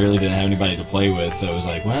next level and really didn't have anybody to play with, so I was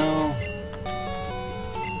like, well...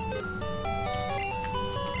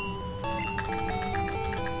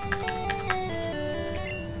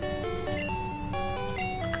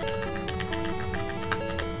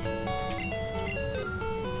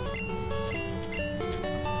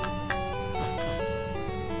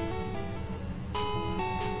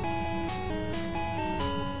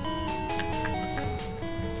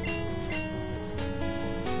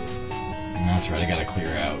 That's right, I gotta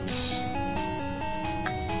clear out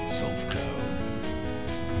self-code.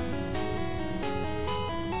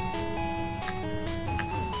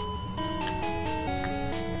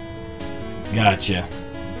 Gotcha.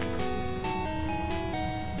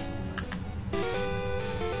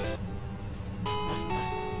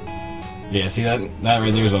 Yeah, see, that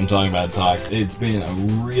right there is what I'm talking about, Talks. It's been a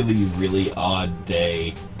really, really odd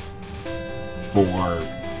day for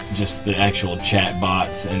just the actual chat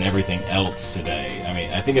bots and everything else today. I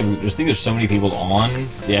mean, I think there's so many people on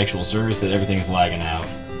the actual service that everything's lagging out.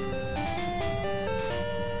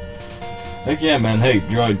 Heck yeah, man. Hey,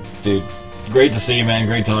 Droid, dude. Great to see you, man.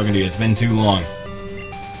 Great talking to you. It's been too long.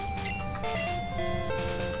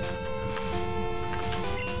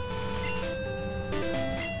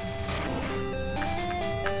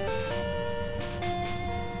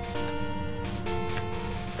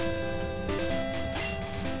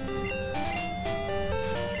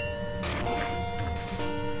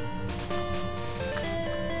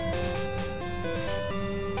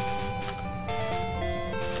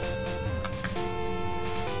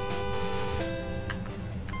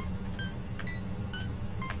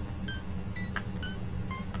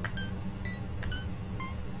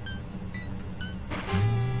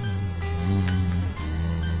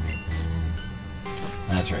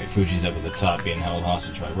 That's right, Fuji's up at the top being held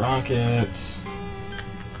hostage by rockets.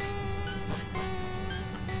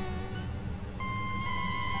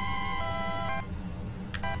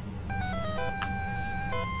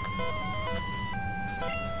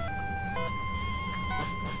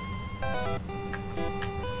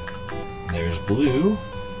 There's Blue.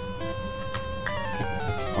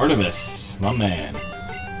 It's Artemis, my man.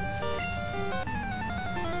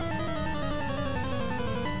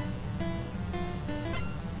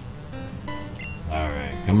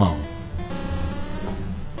 Come on.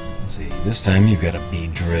 Let's see, this time you've got a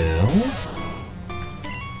Beedrill.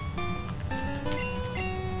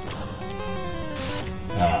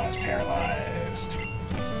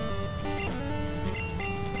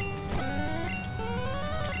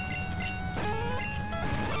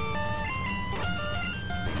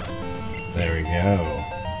 go.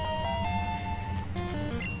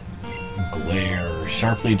 Glare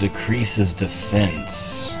sharply decreases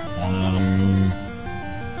defense. I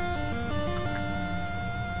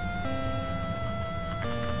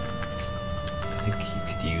think you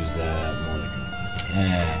could use that more like...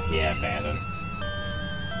 yeah, abandon.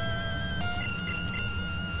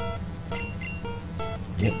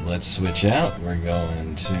 Yep, let's switch out. We're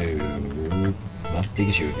going to... well,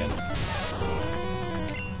 Pikachu again.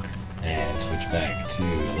 And switch back to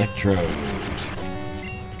Electrode.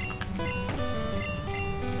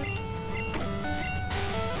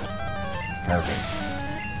 Perfect.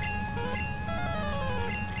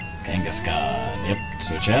 Kangaskhan. Yep,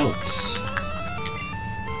 switch out.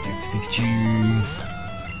 Back to Pikachu.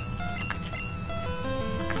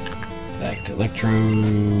 Back to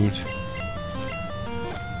Electrode.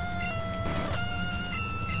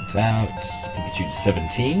 It's out. Pikachu to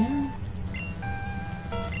 17.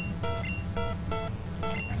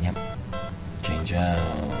 Yep. Change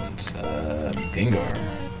out. Gengar.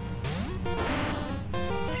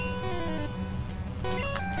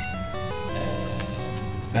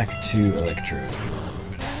 Back to Electrode.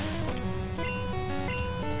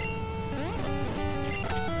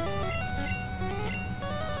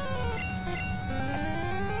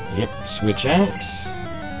 Yep, switch out.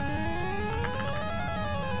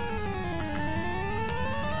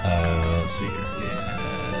 Let's see here. Yeah.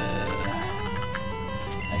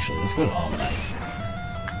 Actually, let's go to All Might.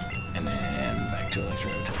 And then back to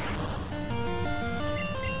Electrode.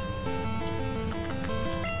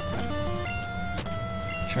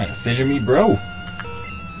 Trying to fissure me, bro.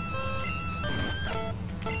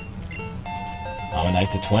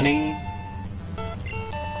 Almanite to 20.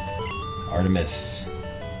 Artemis.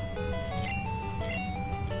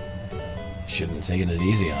 Shouldn't have taken it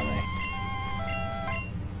easy on me.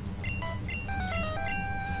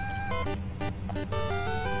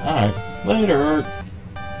 Alright, later.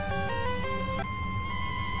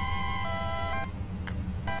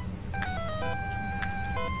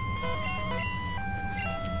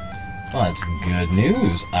 Well, that's good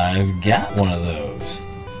news. I've got one of those.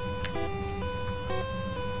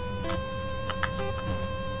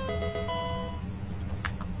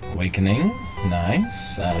 Awakening.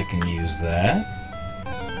 Nice. I can use that.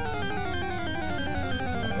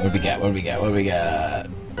 What do we got? What do we got? What do we got?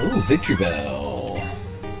 Ooh, Victory Bell.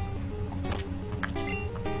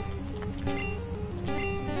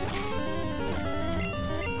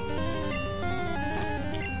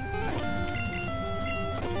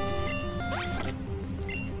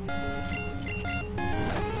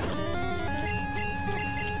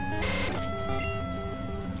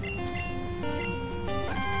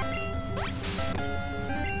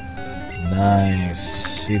 Nice.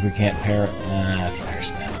 See if we can't pair it. Fire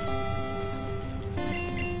Spin.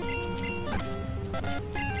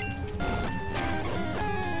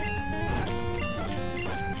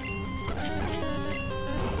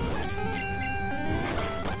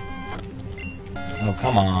 Oh,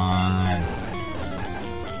 come on.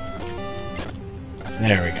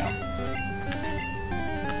 There we go.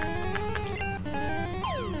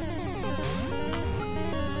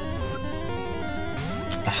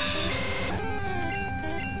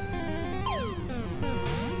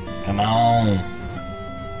 Come on.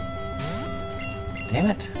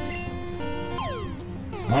 Damn it.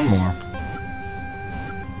 One more.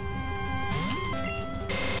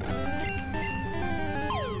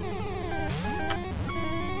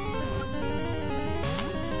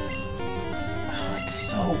 Oh, it's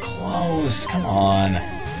so close. Come on.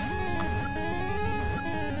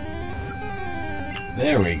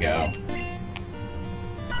 There we go.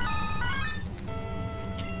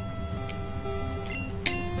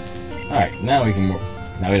 Alright, now we can...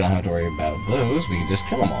 now we don't have to worry about those, we can just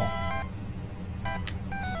kill them all.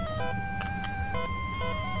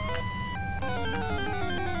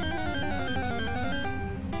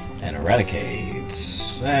 And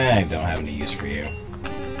Eradicates. I don't have any use for you.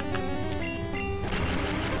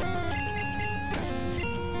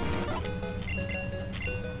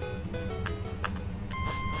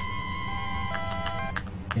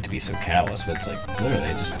 I hate to be so callous, but it's like, literally,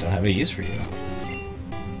 I just don't have any use for you.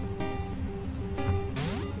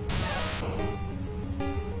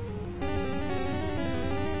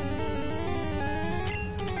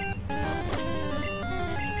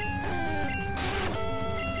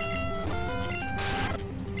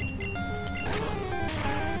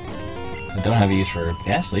 I don't have a use for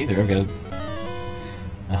Ghastly either. I've got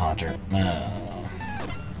a Haunter.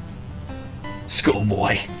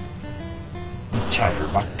 Schoolboy.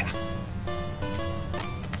 Chatterbaka.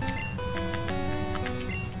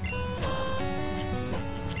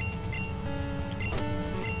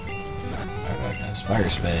 goes. Fire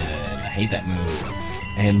spin. I hate that move.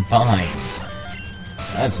 And binds.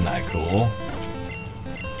 That's not cool.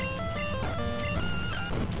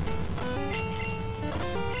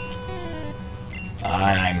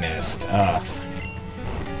 I missed. Fuck.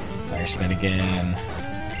 Fire spin again.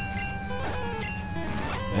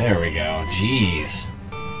 There we go. Jeez.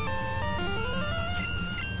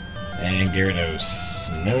 And Gyarados.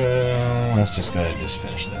 No. Let's just go ahead and just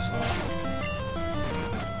finish this off.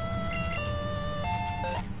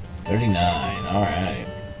 39. Alright.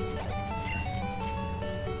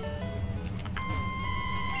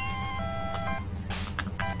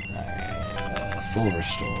 Alright. Full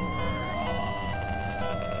restore.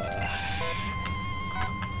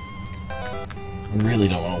 I really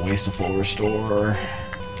don't want to waste a full restore.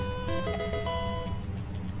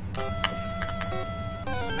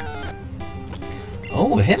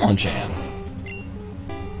 Oh, a Hitmonchan.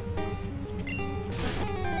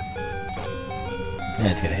 And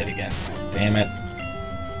it's gonna hit again. Damn it.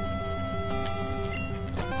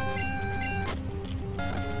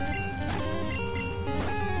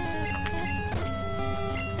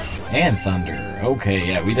 And Thunder. Okay,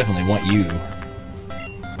 yeah, we definitely want you.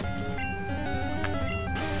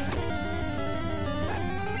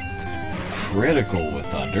 Critical with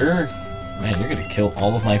Thunder. Man, you're gonna kill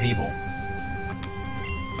all of my people.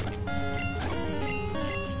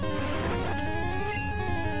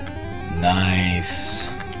 Nice.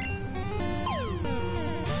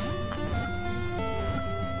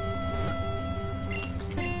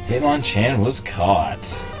 Hitmonchan was caught.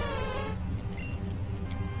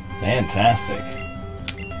 Fantastic.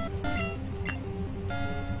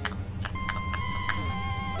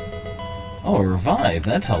 Oh, a revive.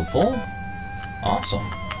 That's helpful. Awesome.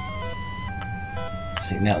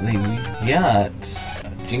 See, now we've got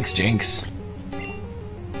Jinx Jinx.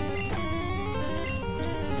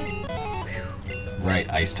 Right,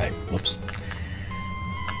 ice type. Whoops.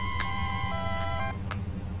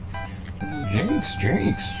 Jinx,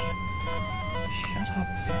 Jinx. Shut up,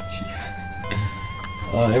 bitch.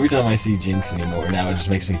 Every time I see Jinx anymore, now it just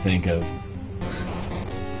makes me think of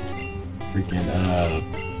freaking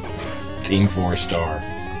Team 4 Star.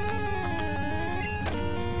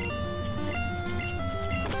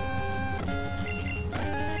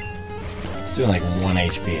 It's doing like 1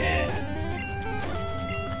 HP ahead.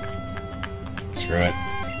 Screw it.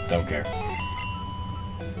 Don't care.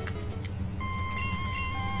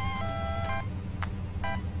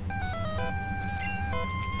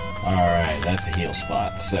 Alright, that's a heal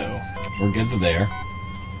spot, so we're good to there.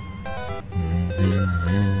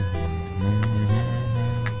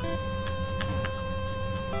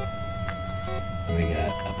 We got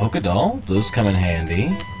a Polka Doll. Those come in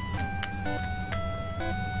handy.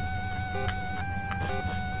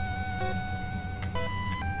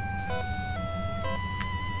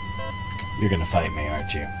 You're gonna fight me,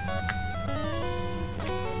 aren't you?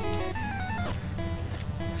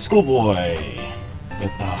 Schoolboy!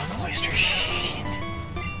 With, oh, Cloister, shit.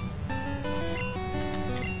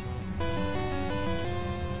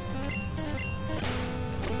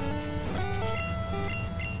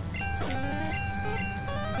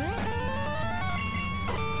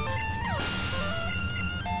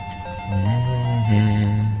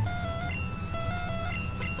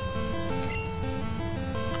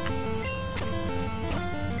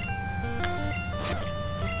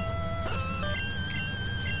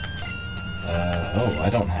 Oh, I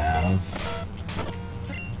don't have...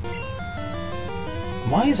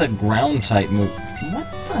 Why is a ground type move? What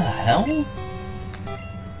the hell?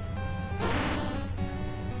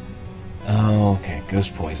 Oh, okay,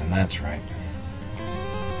 Ghost Poison, that's right.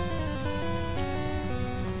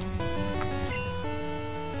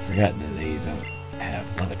 Forgot that they don't have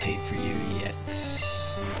Levitate for you yet.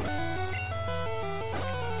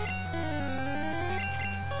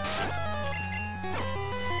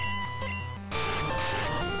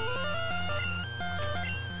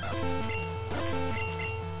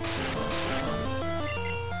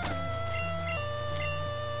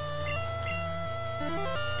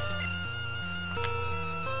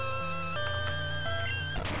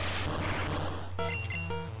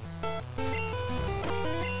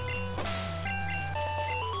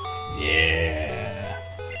 Yeah.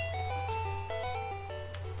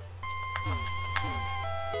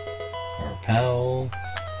 Repel.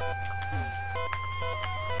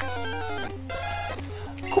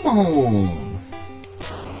 Come on.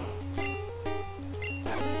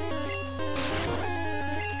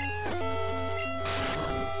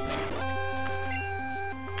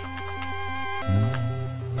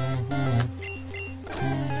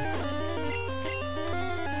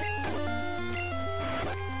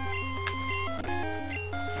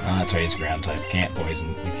 that's right, it's ground type. Can't poison.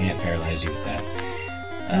 You can't paralyze you with that.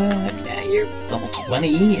 Yeah, you're level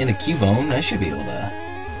 20 in a Cubone. I should be able to.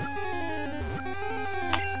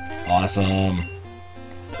 Awesome.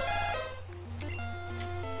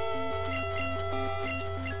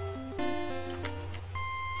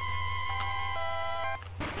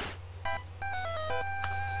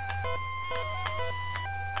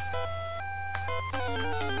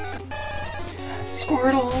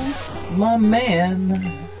 Squirtle, my man.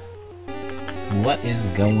 What is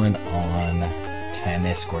going on,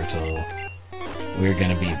 Tiny Squirtle? We're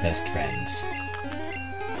gonna be best friends.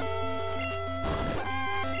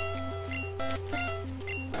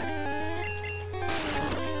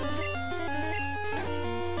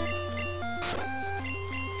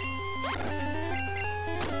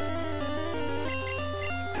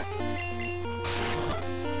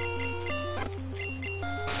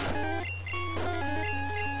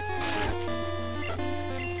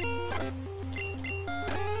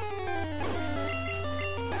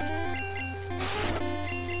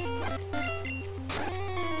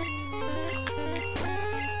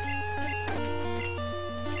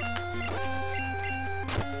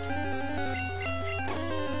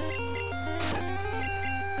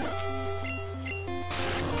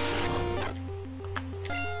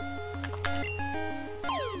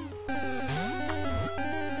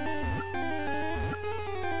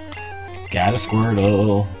 Got a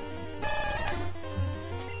Squirtle.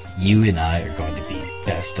 You and I are going to be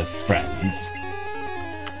best of friends. As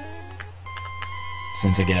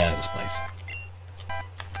soon as I get out of this place.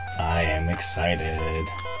 I am excited.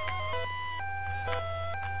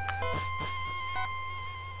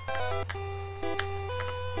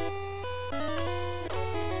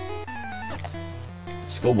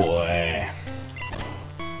 Schoolboy.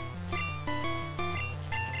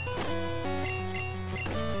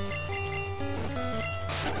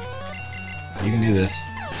 You can do this.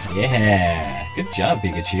 Yeah! Good job,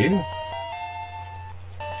 Pikachu!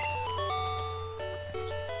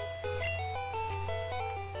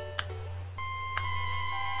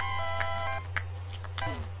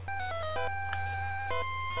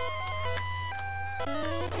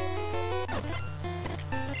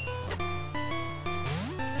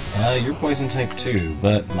 You're poison type too,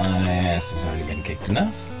 but my ass has already been kicked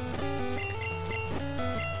enough.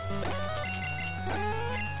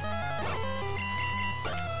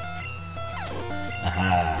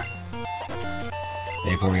 Aha!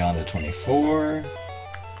 Vaporeon to 24.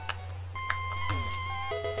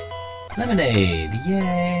 Lemonade!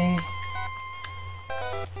 Yay!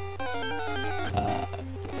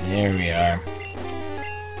 There we are.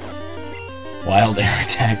 Wild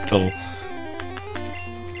Aerodactyl.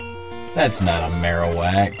 That's not a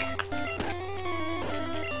Marowak.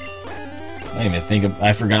 I didn't even think of...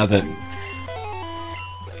 I forgot that...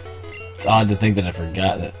 It's odd to think that I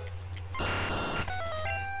forgot that...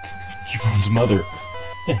 Cubone's mother...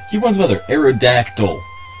 Yeah, Cubone's mother, Aerodactyl.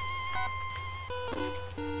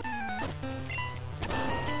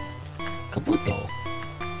 Kabuto.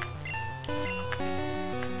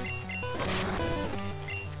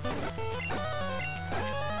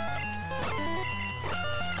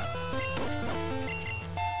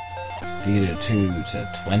 Beta 2 to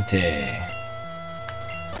 20.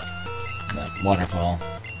 That waterfall.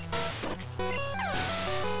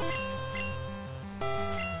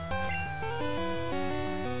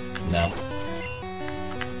 No.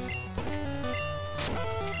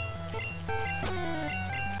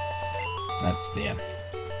 That's, yeah.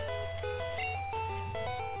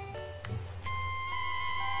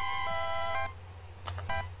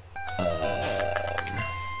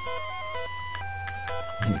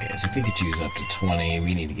 Okay, so Pikachu's up to 20.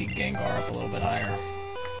 We need to get Gengar up a little bit higher.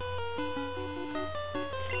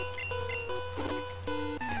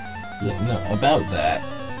 No, about that.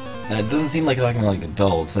 That doesn't seem like talking like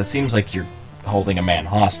adults. That seems like you're holding a man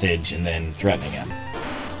hostage and then threatening him.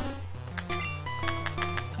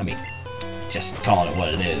 I mean, just calling it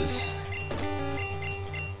what it is.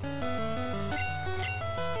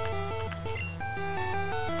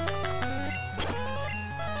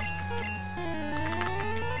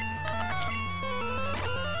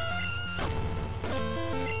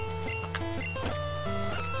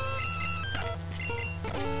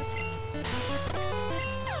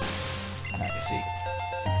 I see.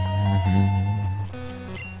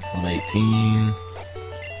 Level 18.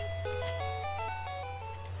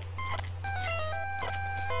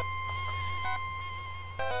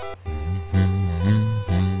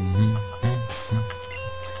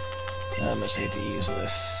 I must hate to use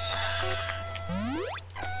this.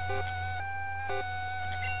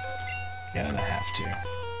 Gonna have to.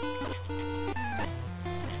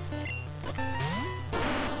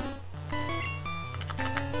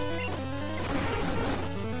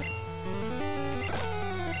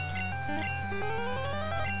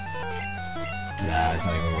 it's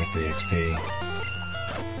not even worth the XP.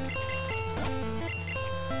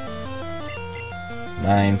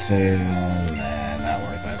 9 to... nah, not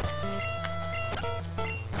worth it.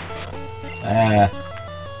 Ah.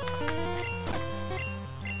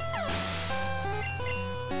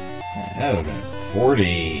 That would have been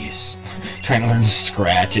 40. Trying to learn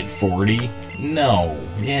Scratch at 40? No.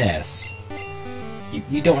 Yes.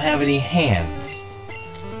 You don't have any hands.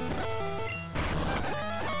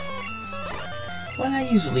 Why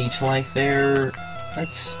not use Leech Life there?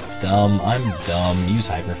 That's dumb. I'm dumb. Use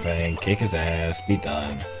Hyper Fang. Kick his ass. Be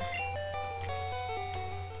done.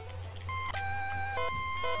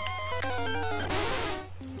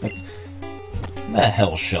 The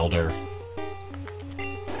hell, Shelter.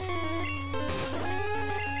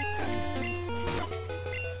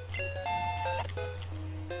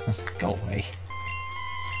 Go away.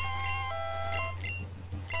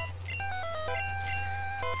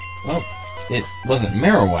 Well, it wasn't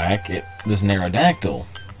Marowak, it was Aerodactyl.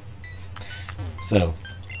 So...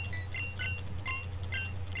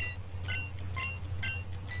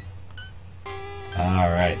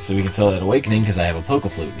 alright, so we can sell that Awakening because I have a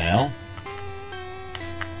Poké-Flute now.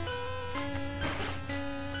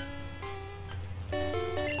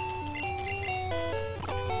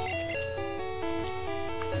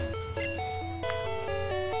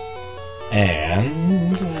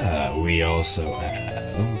 And we also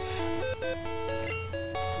have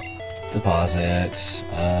Deposit.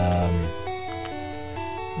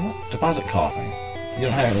 Well, Deposit Coughing. You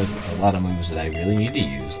don't have a lot of moves that I really need to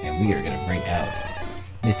use, and we are going to bring out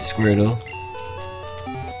Mr. Squirtle.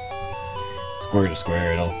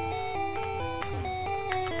 Squirtle.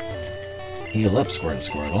 Heal up,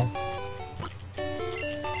 Squirtle.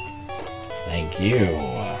 Thank you.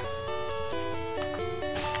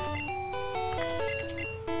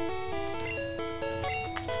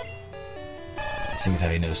 Seeing as how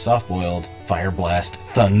he knows Soft Boiled, Fire Blast,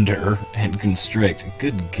 Thunder, and Constrict.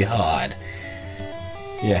 Good God.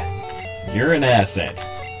 Yeah, you're an asset.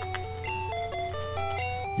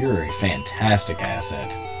 You're a fantastic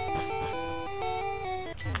asset.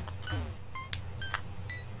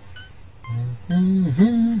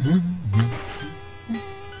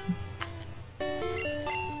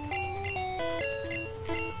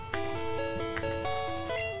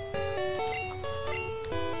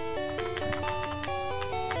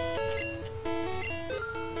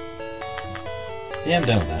 Yeah, I'm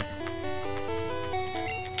done with that.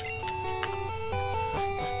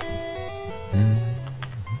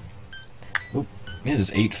 Oop, it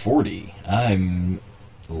is 8:40. I'm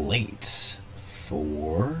late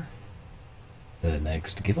for the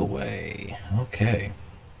next giveaway. Okay.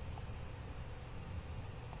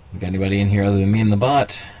 We got anybody in here other than me and the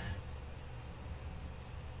bot?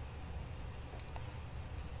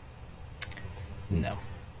 No.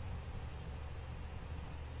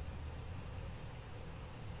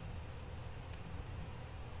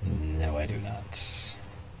 No, I do not. At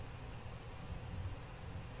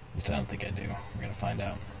least I don't think I do. We're gonna find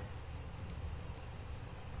out.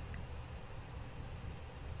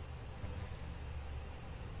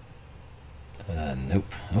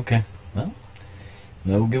 Nope. Okay. Well,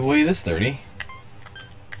 no giveaway this 30.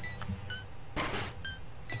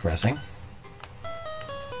 Depressing.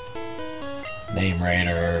 Name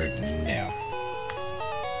Raider, no.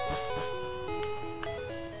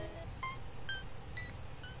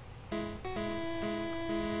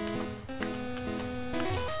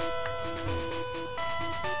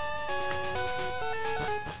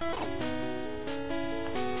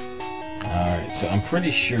 Alright, so I'm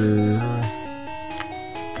pretty sure... no.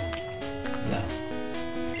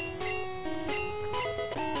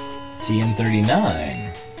 TN39.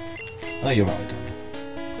 Oh, you'll probably tell me.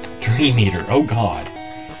 Dream Eater, oh god.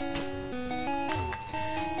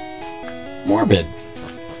 Morbid.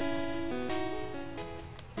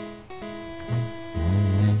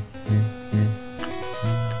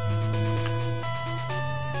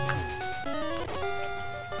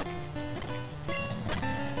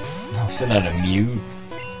 Oh, send out a Mew.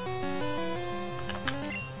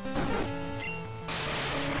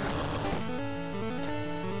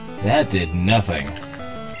 That did nothing.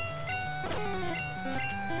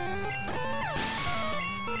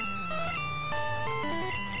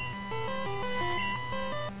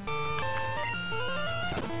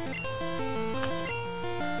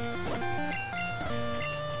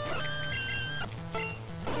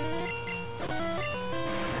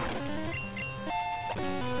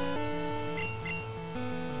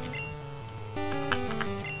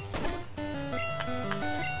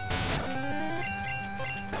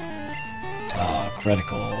 Oh,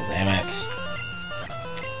 critical, damn it.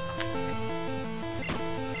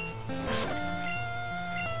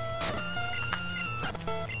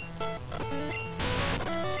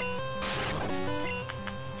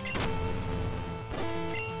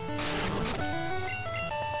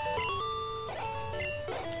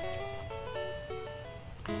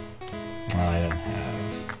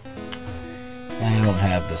 I don't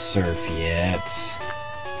have the surf yet.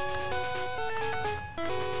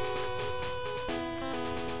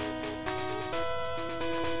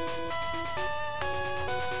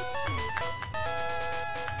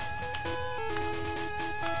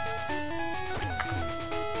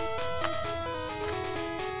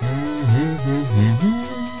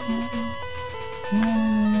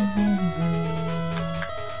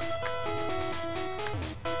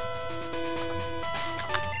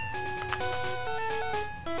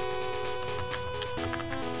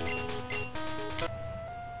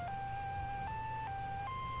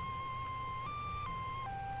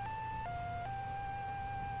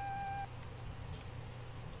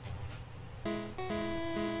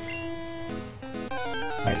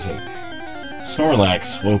 Alright, so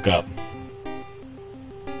Snorlax woke up.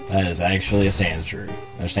 That is actually a Sandshrew.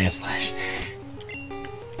 Or Sandslash.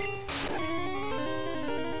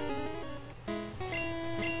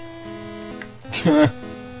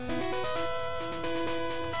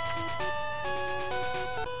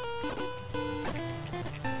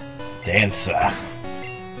 Dancer.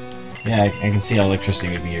 Yeah, I can see how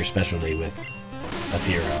electricity would be your specialty with a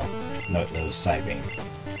Fearow. No, Psybeam.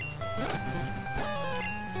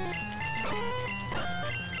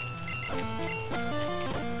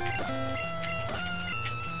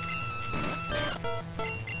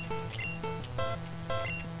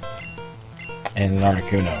 And an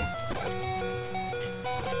Articuno.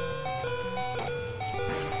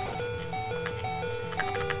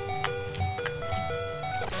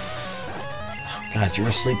 Oh, God, you're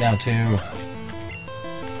asleep now too.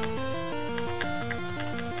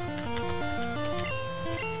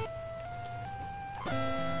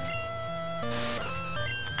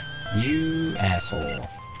 You asshole.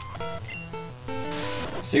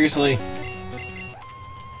 Seriously?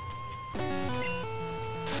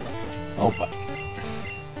 Oh, but.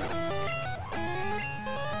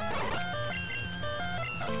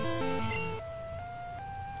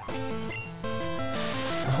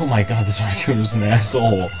 Oh my God, this Articuno's an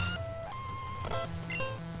asshole.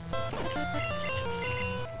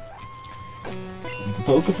 The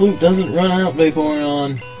Pokéflute doesn't run out,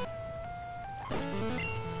 Vaporeon.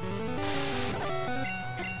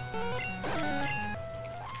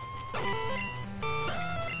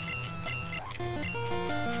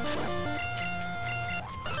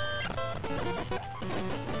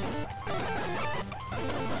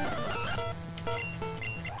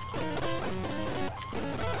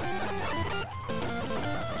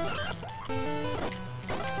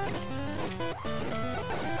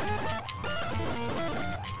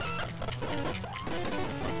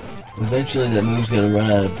 Eventually that move's gonna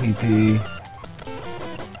run out of PP.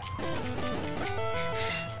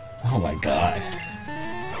 Oh my God.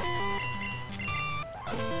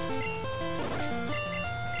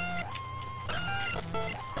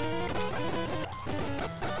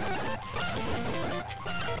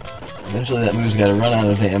 Eventually that move's gotta run out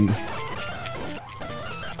of him.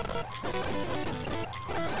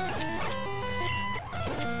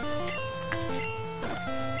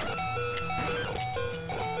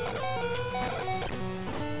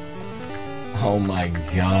 Oh my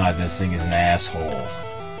God, this thing is an asshole.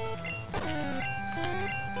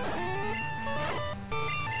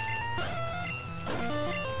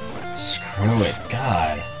 Screw it,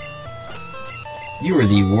 God. You are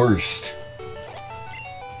the worst.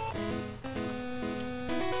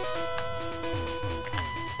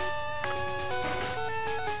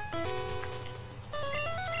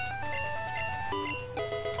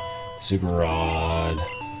 Super Rod.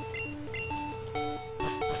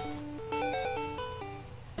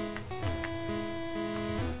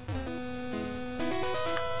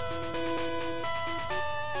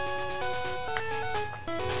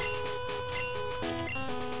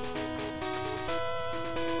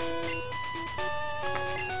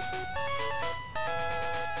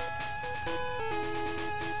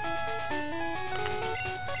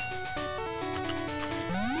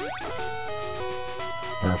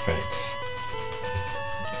 Perfect.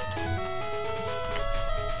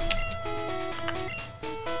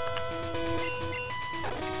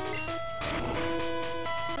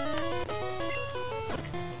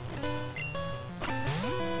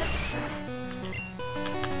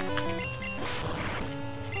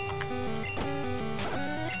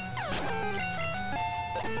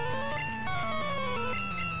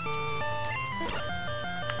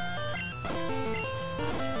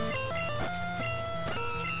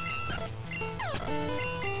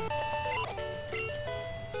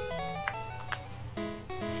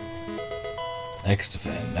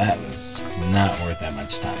 X-Defend, that was not worth that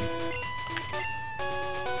much time.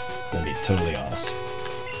 Gonna be totally honest.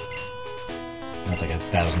 That's like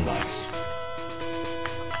 $1,000.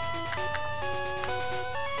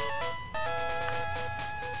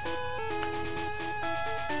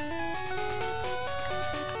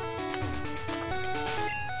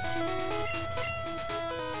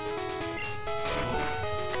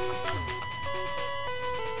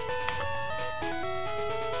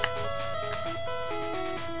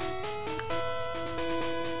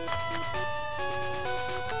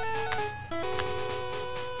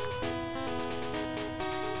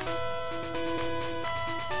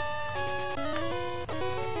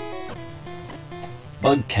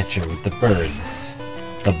 Bug catcher with the birds.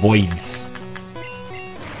 The voids.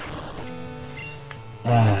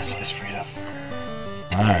 That's always free enough.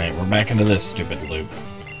 Alright, we're back into this stupid loop.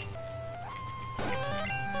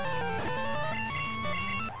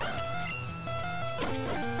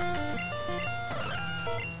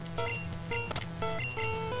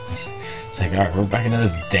 It's like, alright, we're back into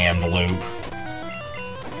this damned loop.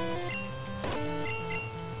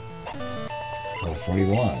 Level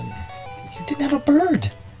 41. You didn't have a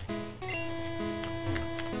bird!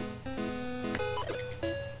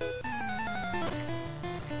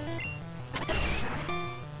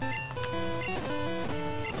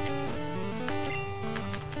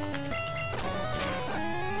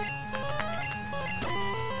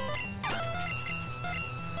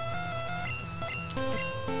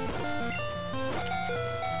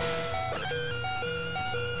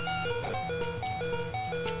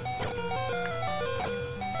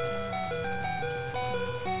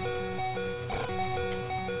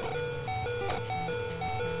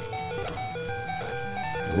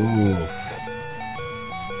 Oof.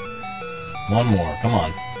 One more, come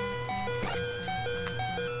on.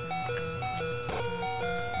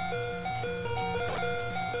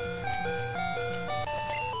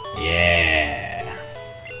 Yeah.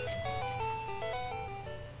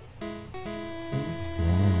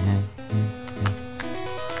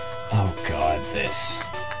 Oh god, this.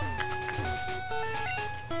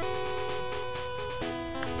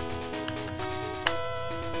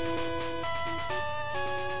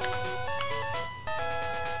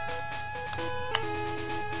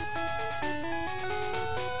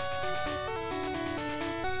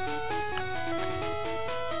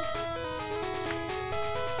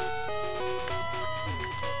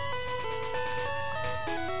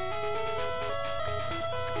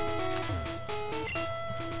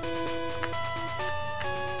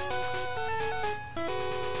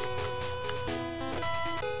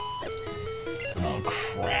 Oh,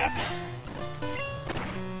 crap.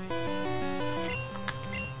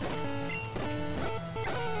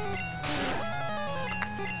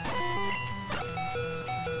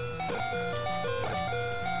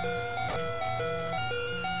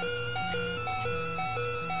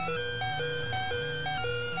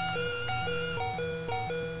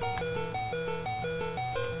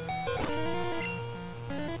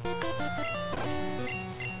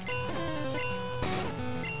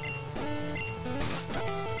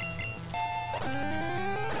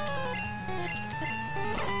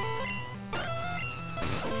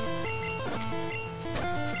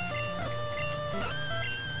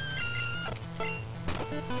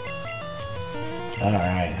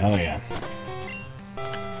 Alright, hell yeah.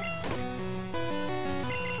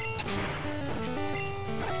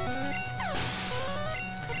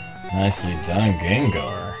 Nicely done,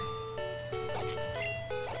 Gengar.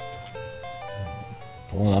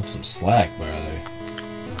 Pulling up some slack, brother.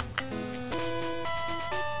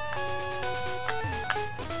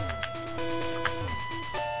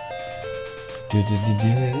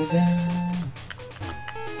 Do-do-do-do-do-do.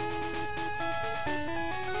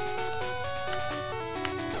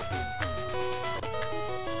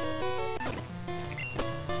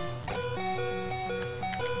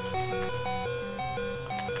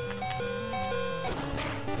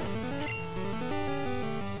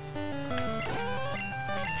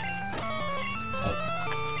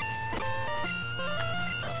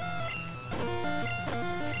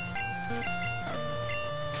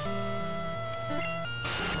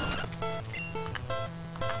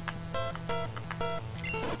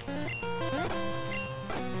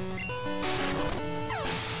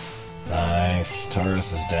 Nice,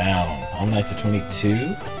 Taurus is down. All Knight to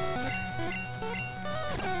 22.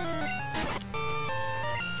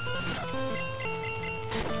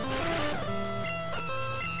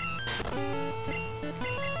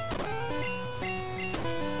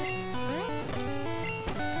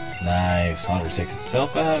 Nice, Haunter takes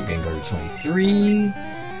itself out. Gengar to 23.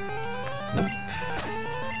 Nope.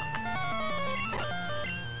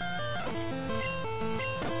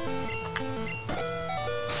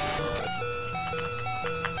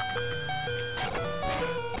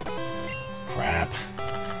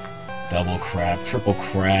 Double crap, triple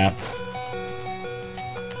crap.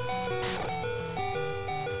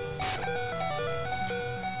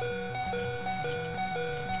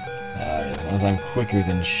 As long as I'm quicker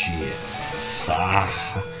than shit.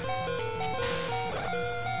 Ah.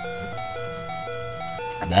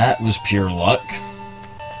 That was pure luck.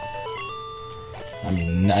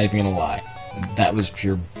 I'm not even gonna lie. That was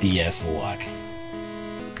pure BS luck.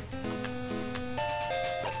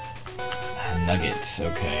 Nuggets,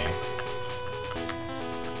 okay.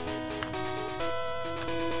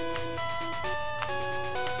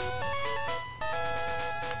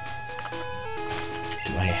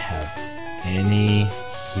 Do I have any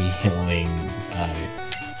healing?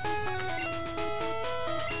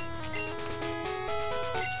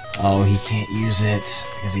 Oh, he can't use it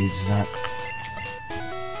because he's not.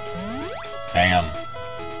 Bam!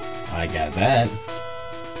 I got that.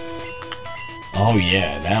 Oh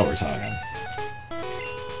yeah, now we're talking.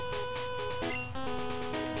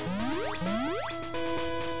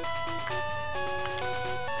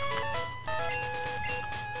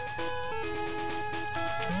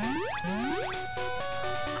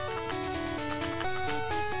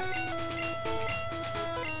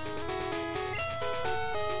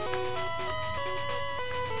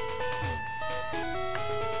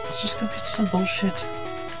 Let's just go get some bullshit.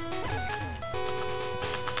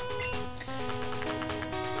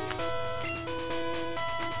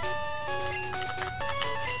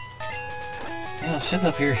 Yeah, shit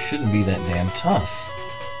up here shouldn't be that damn tough.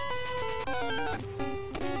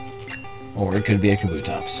 Or it could be a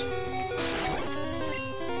Kabutops.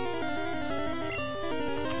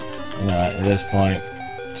 You know, at this point,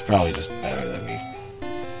 it's probably just better that we...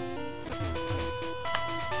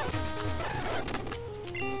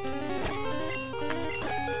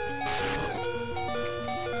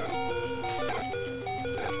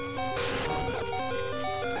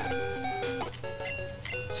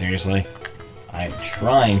 Seriously? I'm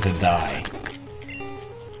trying to die.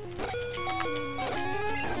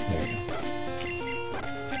 There we go.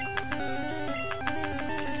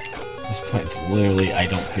 At this point, it's literally, I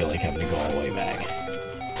don't feel like having to go all the way back.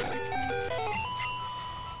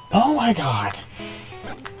 Oh my god!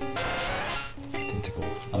 Tentacle.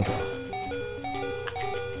 Okay.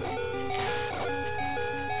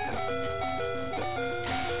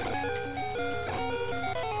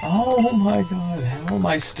 Oh my god, how am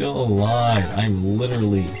I still alive? I'm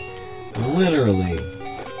literally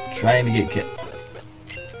trying to get killed.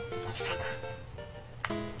 Motherfucker.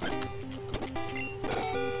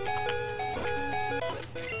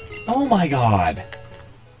 Oh my god.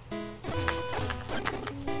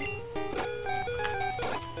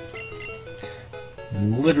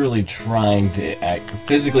 Literally trying to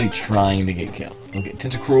physically trying to get killed. Okay,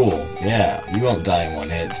 Tentacruel. Yeah, you won't die in one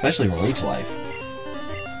hit, especially from Leech Life.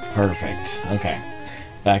 Perfect. Okay.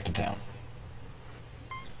 Back to town.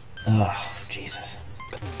 Oh, Jesus.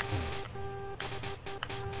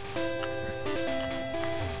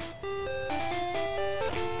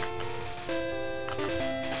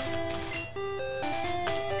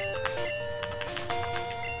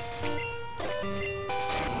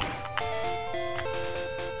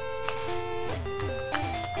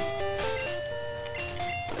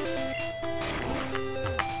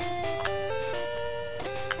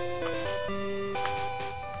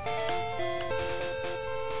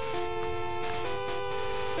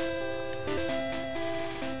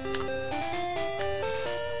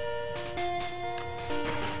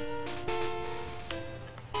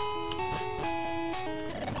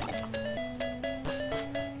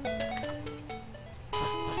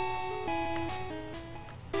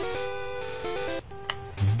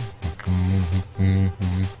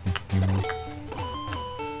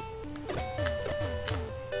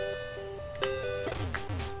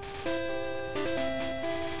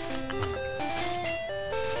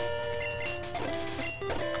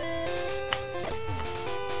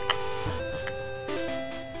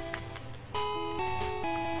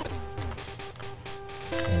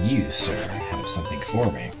 And you, sir, have something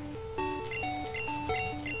for me.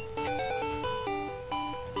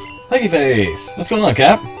 Huggy Face! What's going on,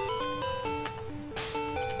 Cap?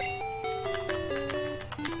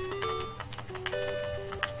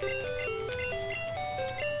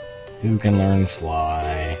 Who can learn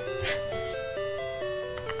fly?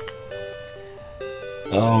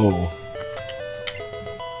 Oh.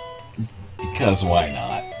 Because why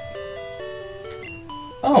not?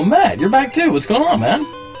 Oh, Matt, you're back too. What's going on, man?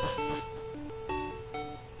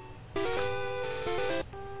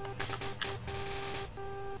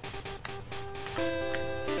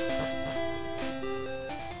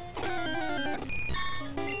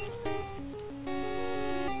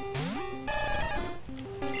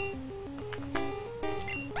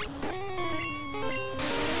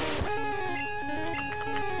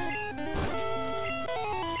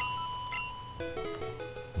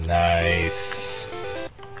 Nice.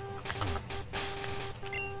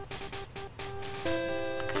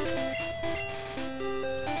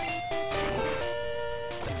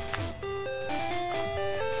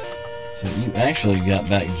 So you actually got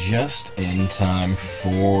back just in time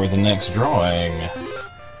for the next drawing.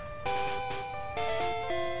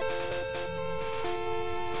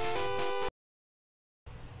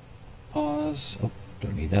 Pause. Oh,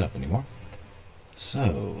 don't need that up anymore.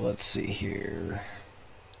 So, let's see here.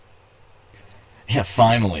 Yeah,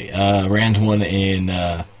 finally. Ran to one in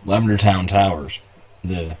Lavender Town Towers.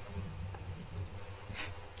 Well,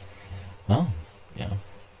 yeah.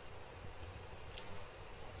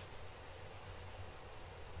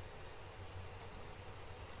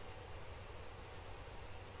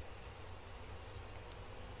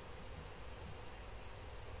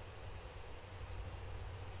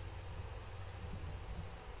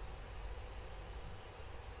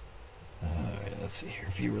 Let's see here,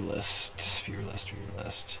 viewer list.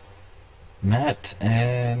 Matt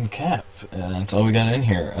and Cap. That's all we got in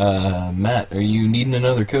here. Matt, are you needing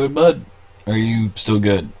another code, bud? Or are you still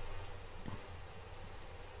good?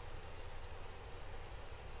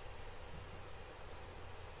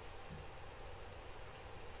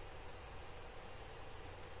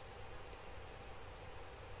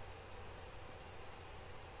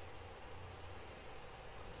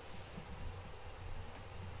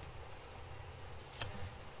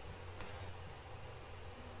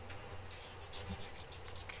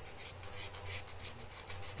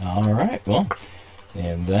 Alright, well,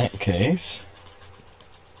 in that case,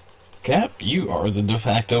 Cap, you are the de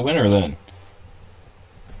facto winner then.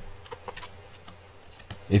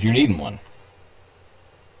 If you're needing one.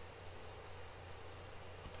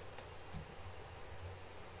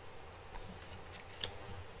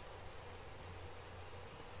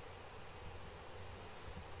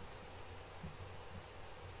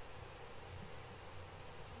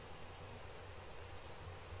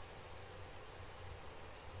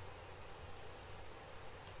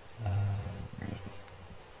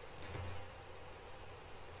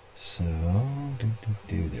 So,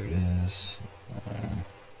 there it is.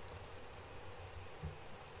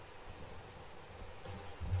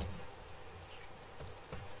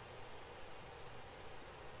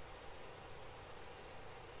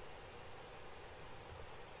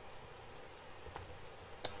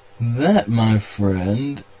 That, my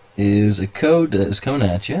friend, is a code that is coming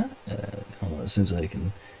at you. Hold on, as soon as I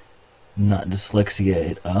can not dyslexia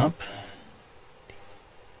it up.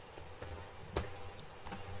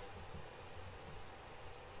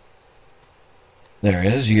 There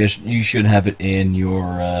it is. You should have it in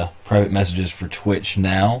your private messages for Twitch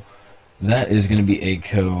now. That is going to be a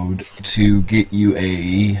code to get you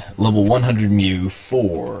a level 100 Mew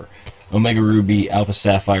for Omega Ruby, Alpha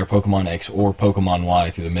Sapphire, Pokemon X, or Pokemon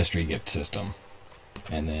Y through the Mystery Gift system.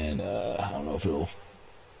 And then, I don't know if it'll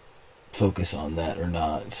focus on that or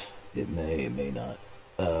not. It may not.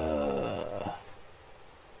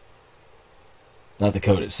 Not the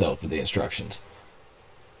code itself, but the instructions.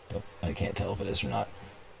 I can't tell if it is or not.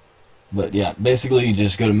 But yeah, basically you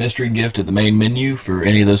just go to Mystery Gift at the main menu for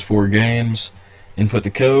any of those 4 games, input the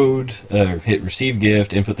code, hit Receive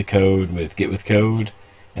Gift, input the code with Get With Code,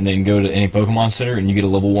 and then go to any Pokemon Center and you get a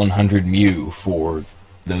level 100 Mew for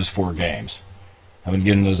those 4 games. I've been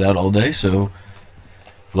getting those out all day, so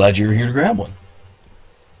glad you're here to grab one.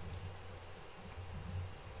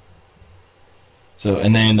 So,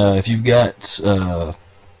 and then if you've got...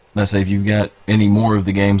 let's say if you've got any more of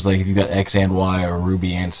the games, like if you've got X and Y, or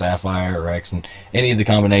Ruby and Sapphire, or X and any of the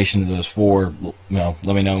combination of those 4, let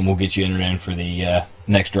me know and we'll get you entered in for the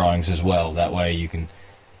next drawings as well. That way you can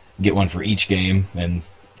get one for each game, and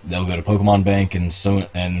they'll go to Pokemon Bank and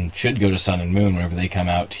should go to Sun and Moon whenever they come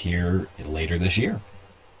out here later this year.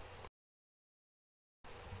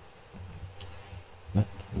 But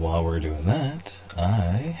while we're doing that,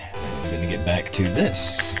 I'm going to get back to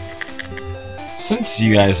this. Since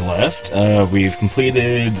you guys left, we've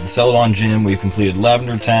completed the Celadon Gym, we've completed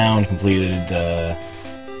Lavender Town, completed the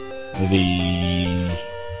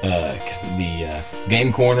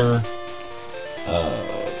Game Corner,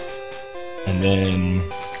 and then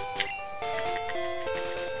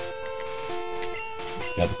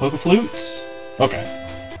got the Poke-Flutes. Okay.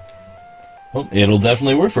 Well, it'll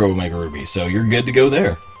definitely work for Omega Ruby, so you're good to go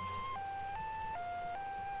there.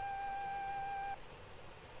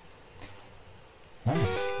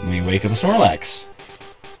 We wake up a Snorlax.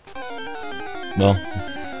 Well,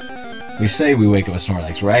 we say we wake up a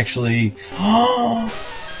Snorlax. We're actually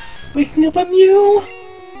waking up a Mew.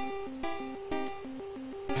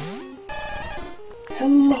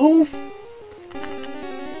 Hello.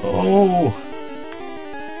 Oh.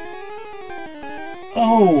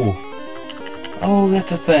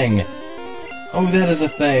 that's a thing. Oh, that is a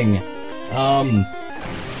thing.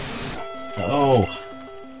 Oh.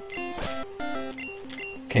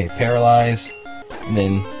 Okay, paralyze. And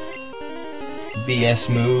then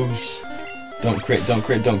BS moves. Don't crit, don't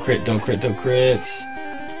crit, don't crit, don't crit, don't crits.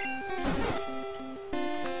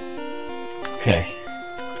 Okay.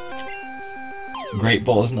 Great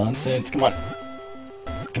ball is nonsense. Come on.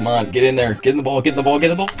 Come on, get in there. Get in the ball, get in the ball, get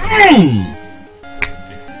in the ball.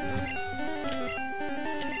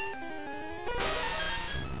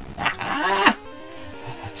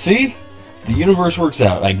 See? The universe works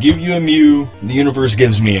out. I give you a Mew, the universe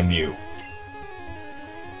gives me a Mew.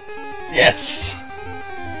 Yes!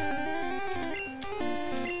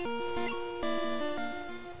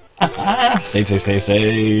 Save, save, save,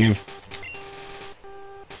 save.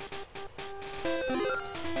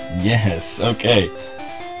 Yes, okay.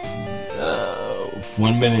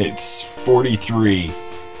 1 minute 43.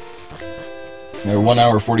 Or 1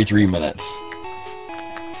 hour 43 minutes.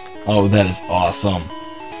 Oh, that is awesome.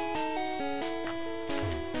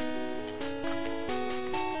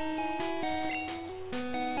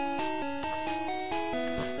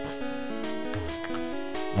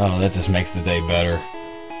 Oh, that just makes the day better.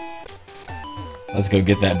 Let's go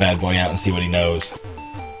get that bad boy out and see what he knows.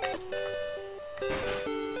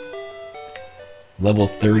 Level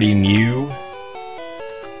 30 Mew.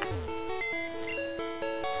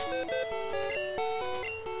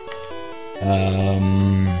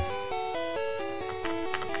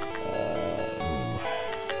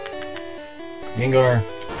 Gengar.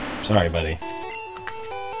 Sorry, buddy.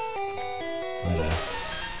 But,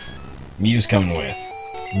 Mew's coming with.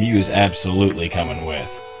 Mew is absolutely coming with.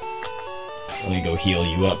 Let me go heal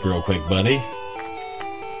you up real quick, buddy.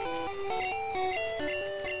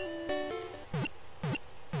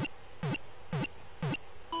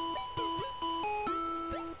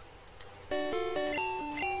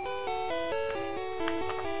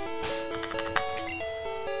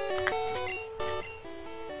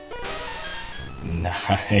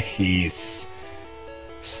 Nice.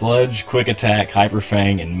 Sludge, Quick Attack, Hyper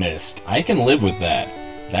Fang, and Mist. I can live with that.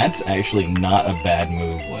 That's actually not a bad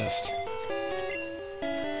move list.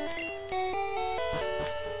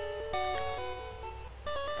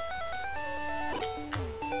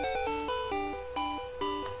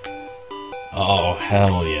 Oh,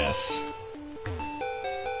 hell yes.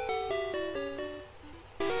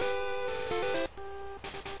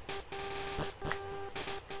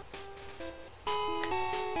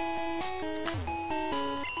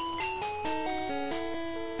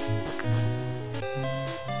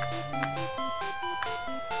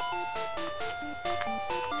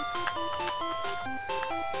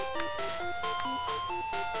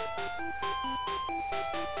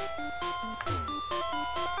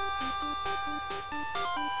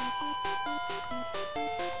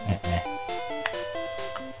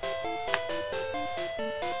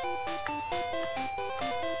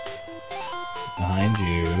 Behind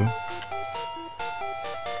you.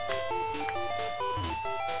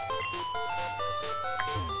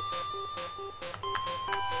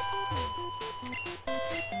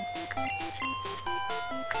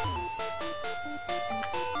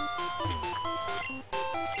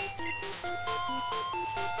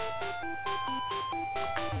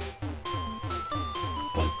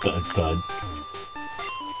 Thud, thud, thud.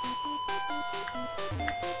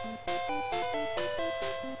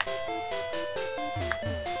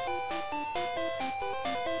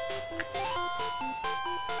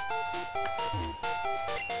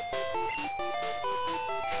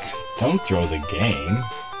 Don't throw the game.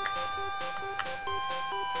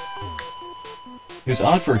 It was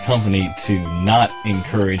odd for a company to not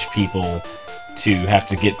encourage people to have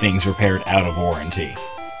to get things repaired out of warranty.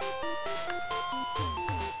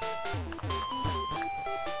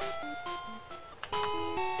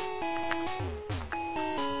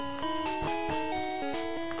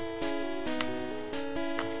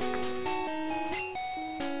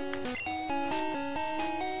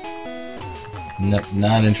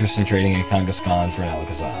 Not interested in trading a Kangaskhan for an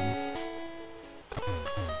Alakazam.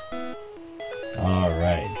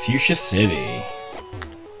 Alright, Fuchsia City.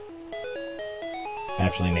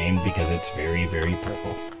 Aptly named because it's very, very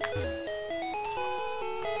purple.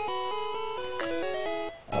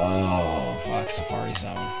 Oh, Fox Safari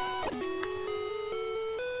Zone.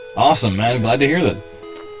 Awesome, man. Glad to hear that.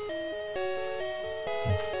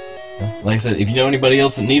 Like I said, if you know anybody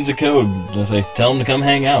else that needs a code, just say, tell them to come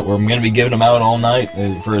hang out. I'm going to be giving them out all night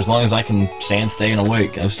for as long as I can stand, staying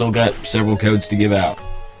awake. I've still got several codes to give out.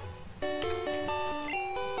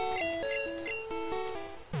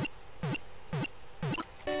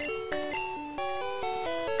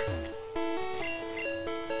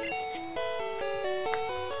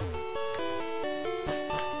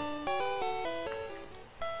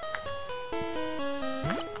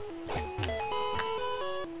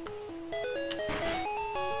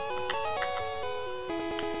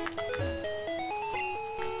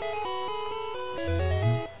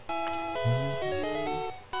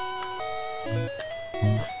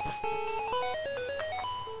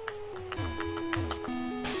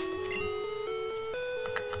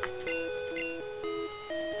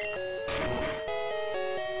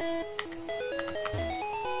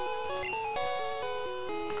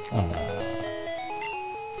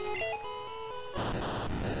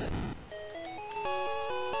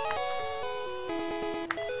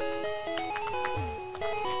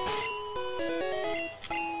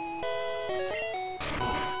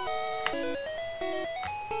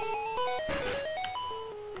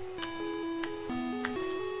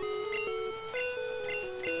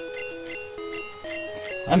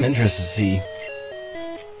 I'm interested to see.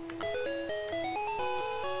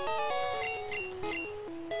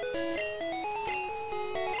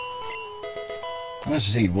 I'm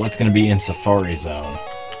interested to see what's going to be in Safari Zone.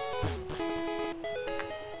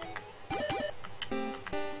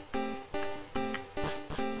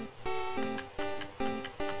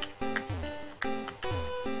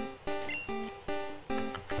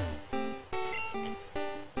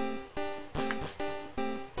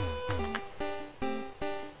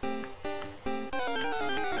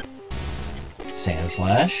 Sand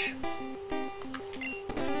Slash.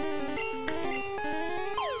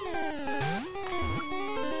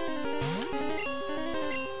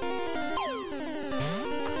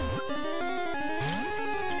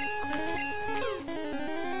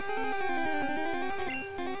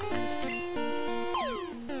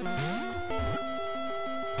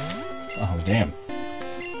 Oh, damn.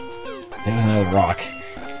 There's another rock.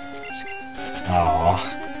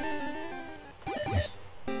 Aww.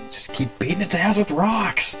 Just keep beating its ass with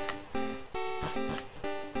rocks!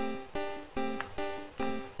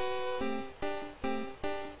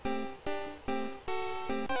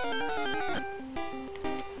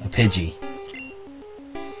 A Pidgey.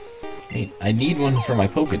 Wait, I need one for my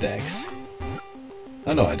Pokedex.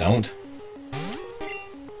 Oh no, I don't.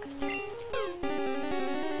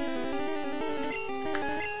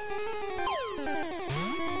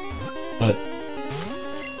 But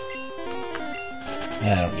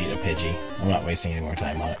I don't need a Pidgey. I'm not wasting any more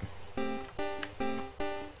time on it.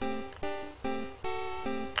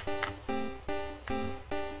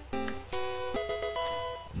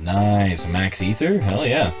 Nice. Max Ether? Hell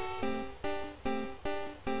yeah.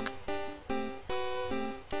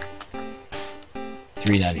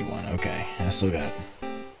 $3.91. Okay. I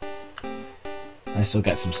still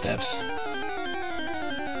got some steps.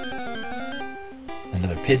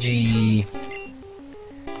 Another Pidgey.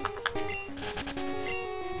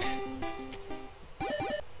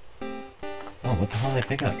 Oh, what the hell did I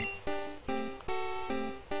pick up?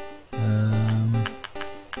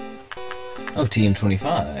 Oh,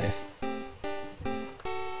 TM25.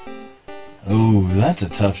 Oh, that's a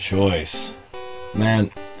tough choice.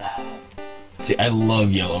 Man, see, I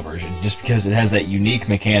love Yellow version, just because it has that unique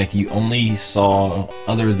mechanic you only saw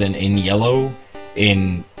other than in Yellow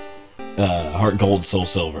in Heart Gold, Soul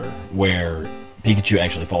Silver, where Pikachu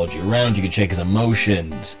actually followed you around, you could check his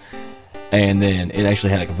emotions, and then it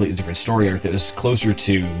actually had a completely different story arc that was closer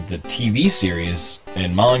to the TV series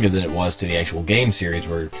and manga than it was to the actual game series,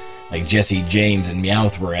 where like Jesse James and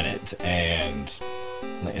Meowth were in it, and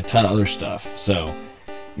like a ton of other stuff. So,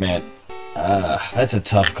 man, that's a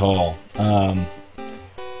tough call.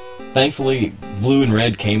 Thankfully, Blue and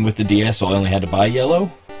Red came with the DS, so I only had to buy Yellow.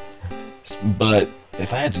 But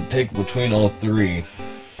if I had to pick between all three,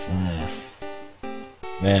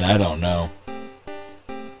 man, I don't know.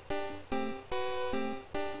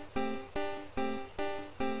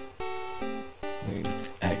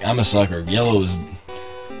 I'm a sucker.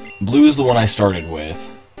 Blue is the one I started with.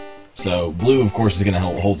 So Blue, of course, is going to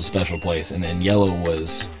hold a special place, and then Yellow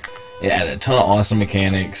it had a ton of awesome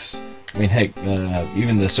mechanics. I mean, heck,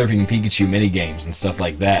 even the Surfing Pikachu minigames and stuff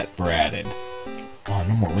like that were added. Oh,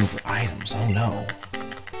 no more room for items. Oh no.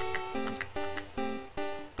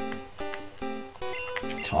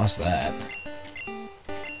 Toss that.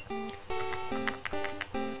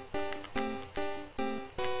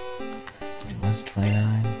 It was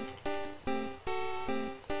 29.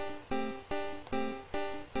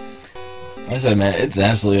 Like I said, man, it's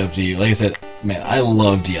absolutely up to you. Like I said, man, I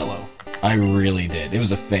loved Yellow. I really did. It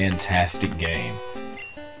was a fantastic game.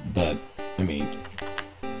 But, I mean,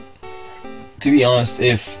 to be honest,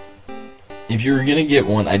 if you're gonna get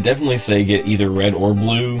one, I'd definitely say get either Red or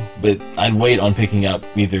Blue, but I'd wait on picking up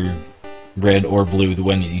either Red or Blue, the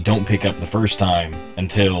one you don't pick up the first time,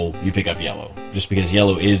 until you pick up Yellow. Just because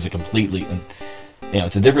Yellow is a completely,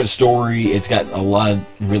 it's a different story, it's got a lot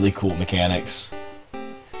of really cool mechanics.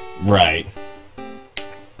 Right.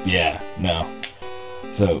 Yeah, no.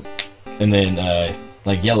 So, and then,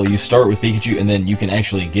 like Yellow, you start with Pikachu, and then you can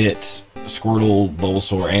actually get Squirtle,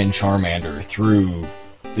 Bulbasaur, and Charmander through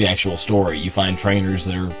the actual story. You find trainers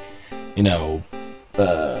that are,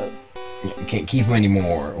 can't keep them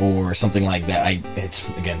anymore, or something like that.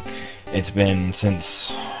 It's been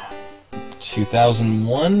since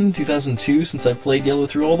 2001, 2002 since I've played Yellow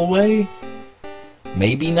through all the way.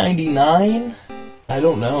 Maybe 99? I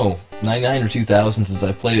don't know. 99 or 2000 since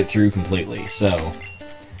I've played it through completely, so.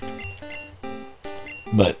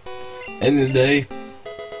 But, end of the day,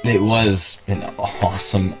 it was an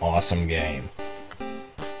awesome, awesome game.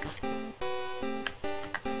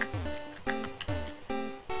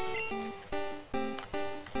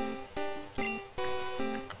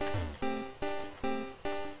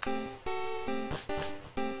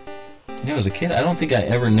 I was a kid, I don't think I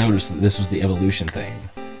ever noticed that this was the evolution thing.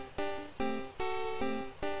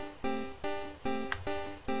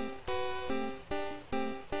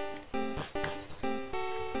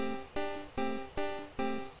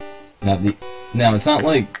 Now it's not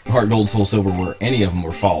like Heart Gold Soul Silver where any of them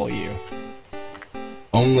will follow you.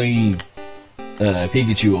 Only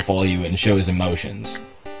Pikachu will follow you and show his emotions.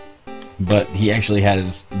 But he actually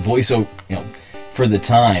has voiceover, for the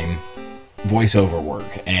time, voiceover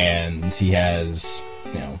work, and he has,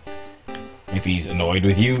 if he's annoyed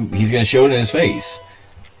with you, he's gonna show it in his face.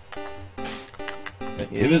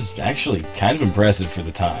 It was actually kind of impressive for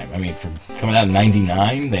the time. I mean, for coming out in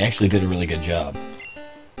 '99, they actually did a really good job.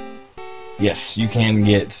 Yes, you can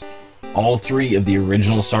get all 3 of the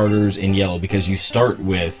original starters in yellow because you start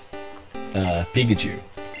with Pikachu.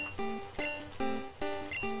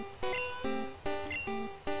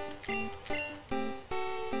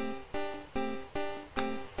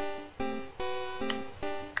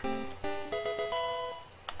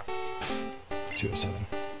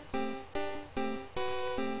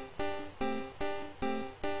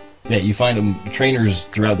 Yeah, you find them, trainers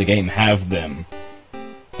throughout the game have them,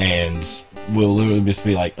 and will literally just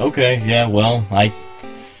be like, okay, yeah, well, I'm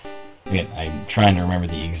trying to remember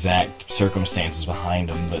the exact circumstances behind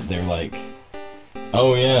them, but they're like,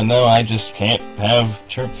 oh yeah, no, I just can't have,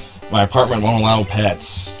 my apartment won't allow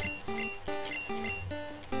pets.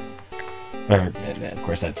 Or, of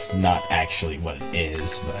course, that's not actually what it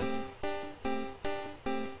is, but...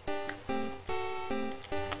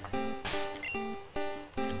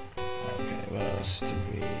 do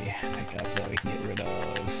we pick up that we can get rid of?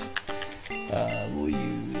 We'll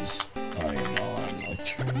use Iron on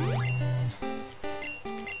Electron.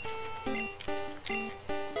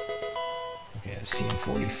 Okay, that's Team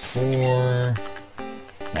 44.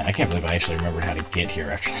 Man, I can't believe I actually remembered how to get here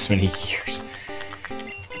after this many years.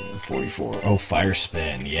 Team 44. Oh, Fire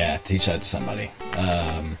Spin. Yeah, teach that to somebody.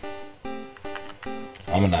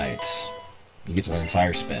 Ammonite. You get to learn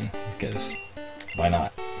Fire Spin, because why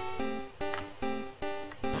not?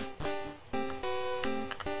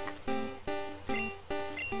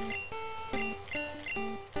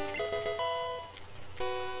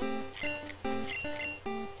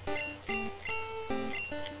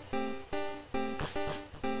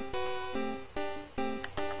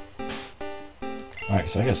 Alright,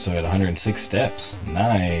 so I guess I had 106 steps.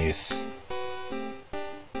 Nice.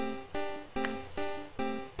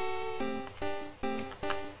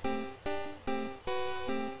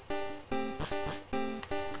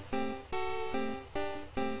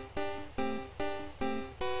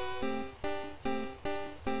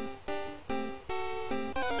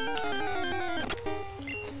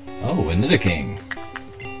 Oh, a Nidoking.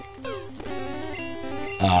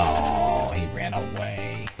 Oh, he ran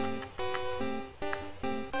away.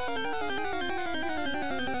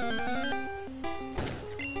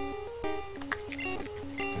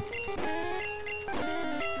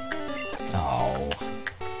 Oh.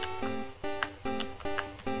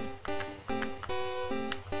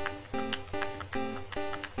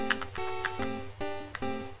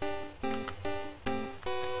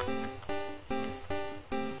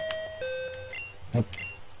 Nope.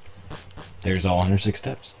 There's all 106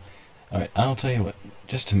 steps. Alright, I'll tell you what,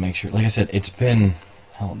 just to make sure, like I said, it's been,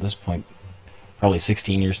 hell, at this point, probably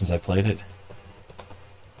 16 years since I played it.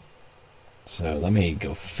 So let me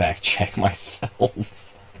go fact check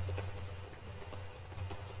myself.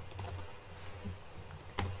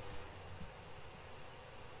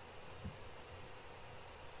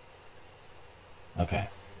 Okay.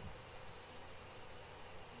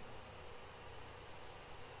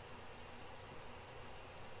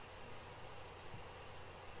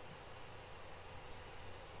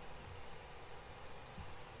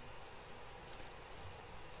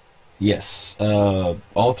 Yes,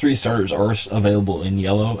 all 3 starters are available in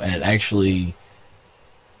yellow, and it actually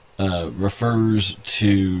refers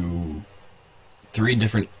to 3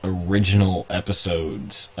 different original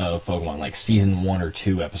episodes of Pokemon, like Season 1 or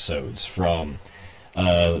 2 episodes from,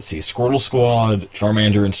 let's see, Squirtle Squad,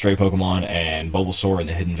 Charmander and Stray Pokemon, and Bulbasaur in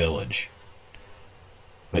the Hidden Village.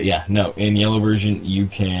 But yeah, no, in yellow version you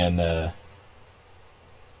can...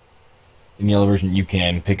 In yellow version, you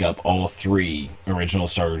can pick up all 3 original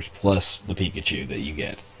starters plus the Pikachu that you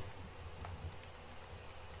get.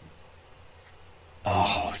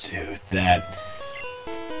 Oh, dude,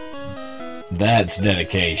 that's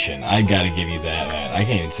dedication. I gotta give you that, man. I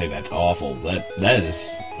can't even say that's awful. That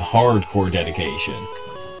is hardcore dedication.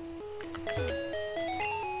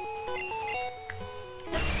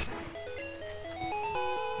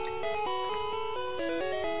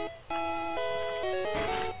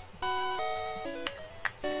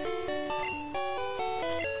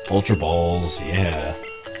 Ultra Balls, yeah.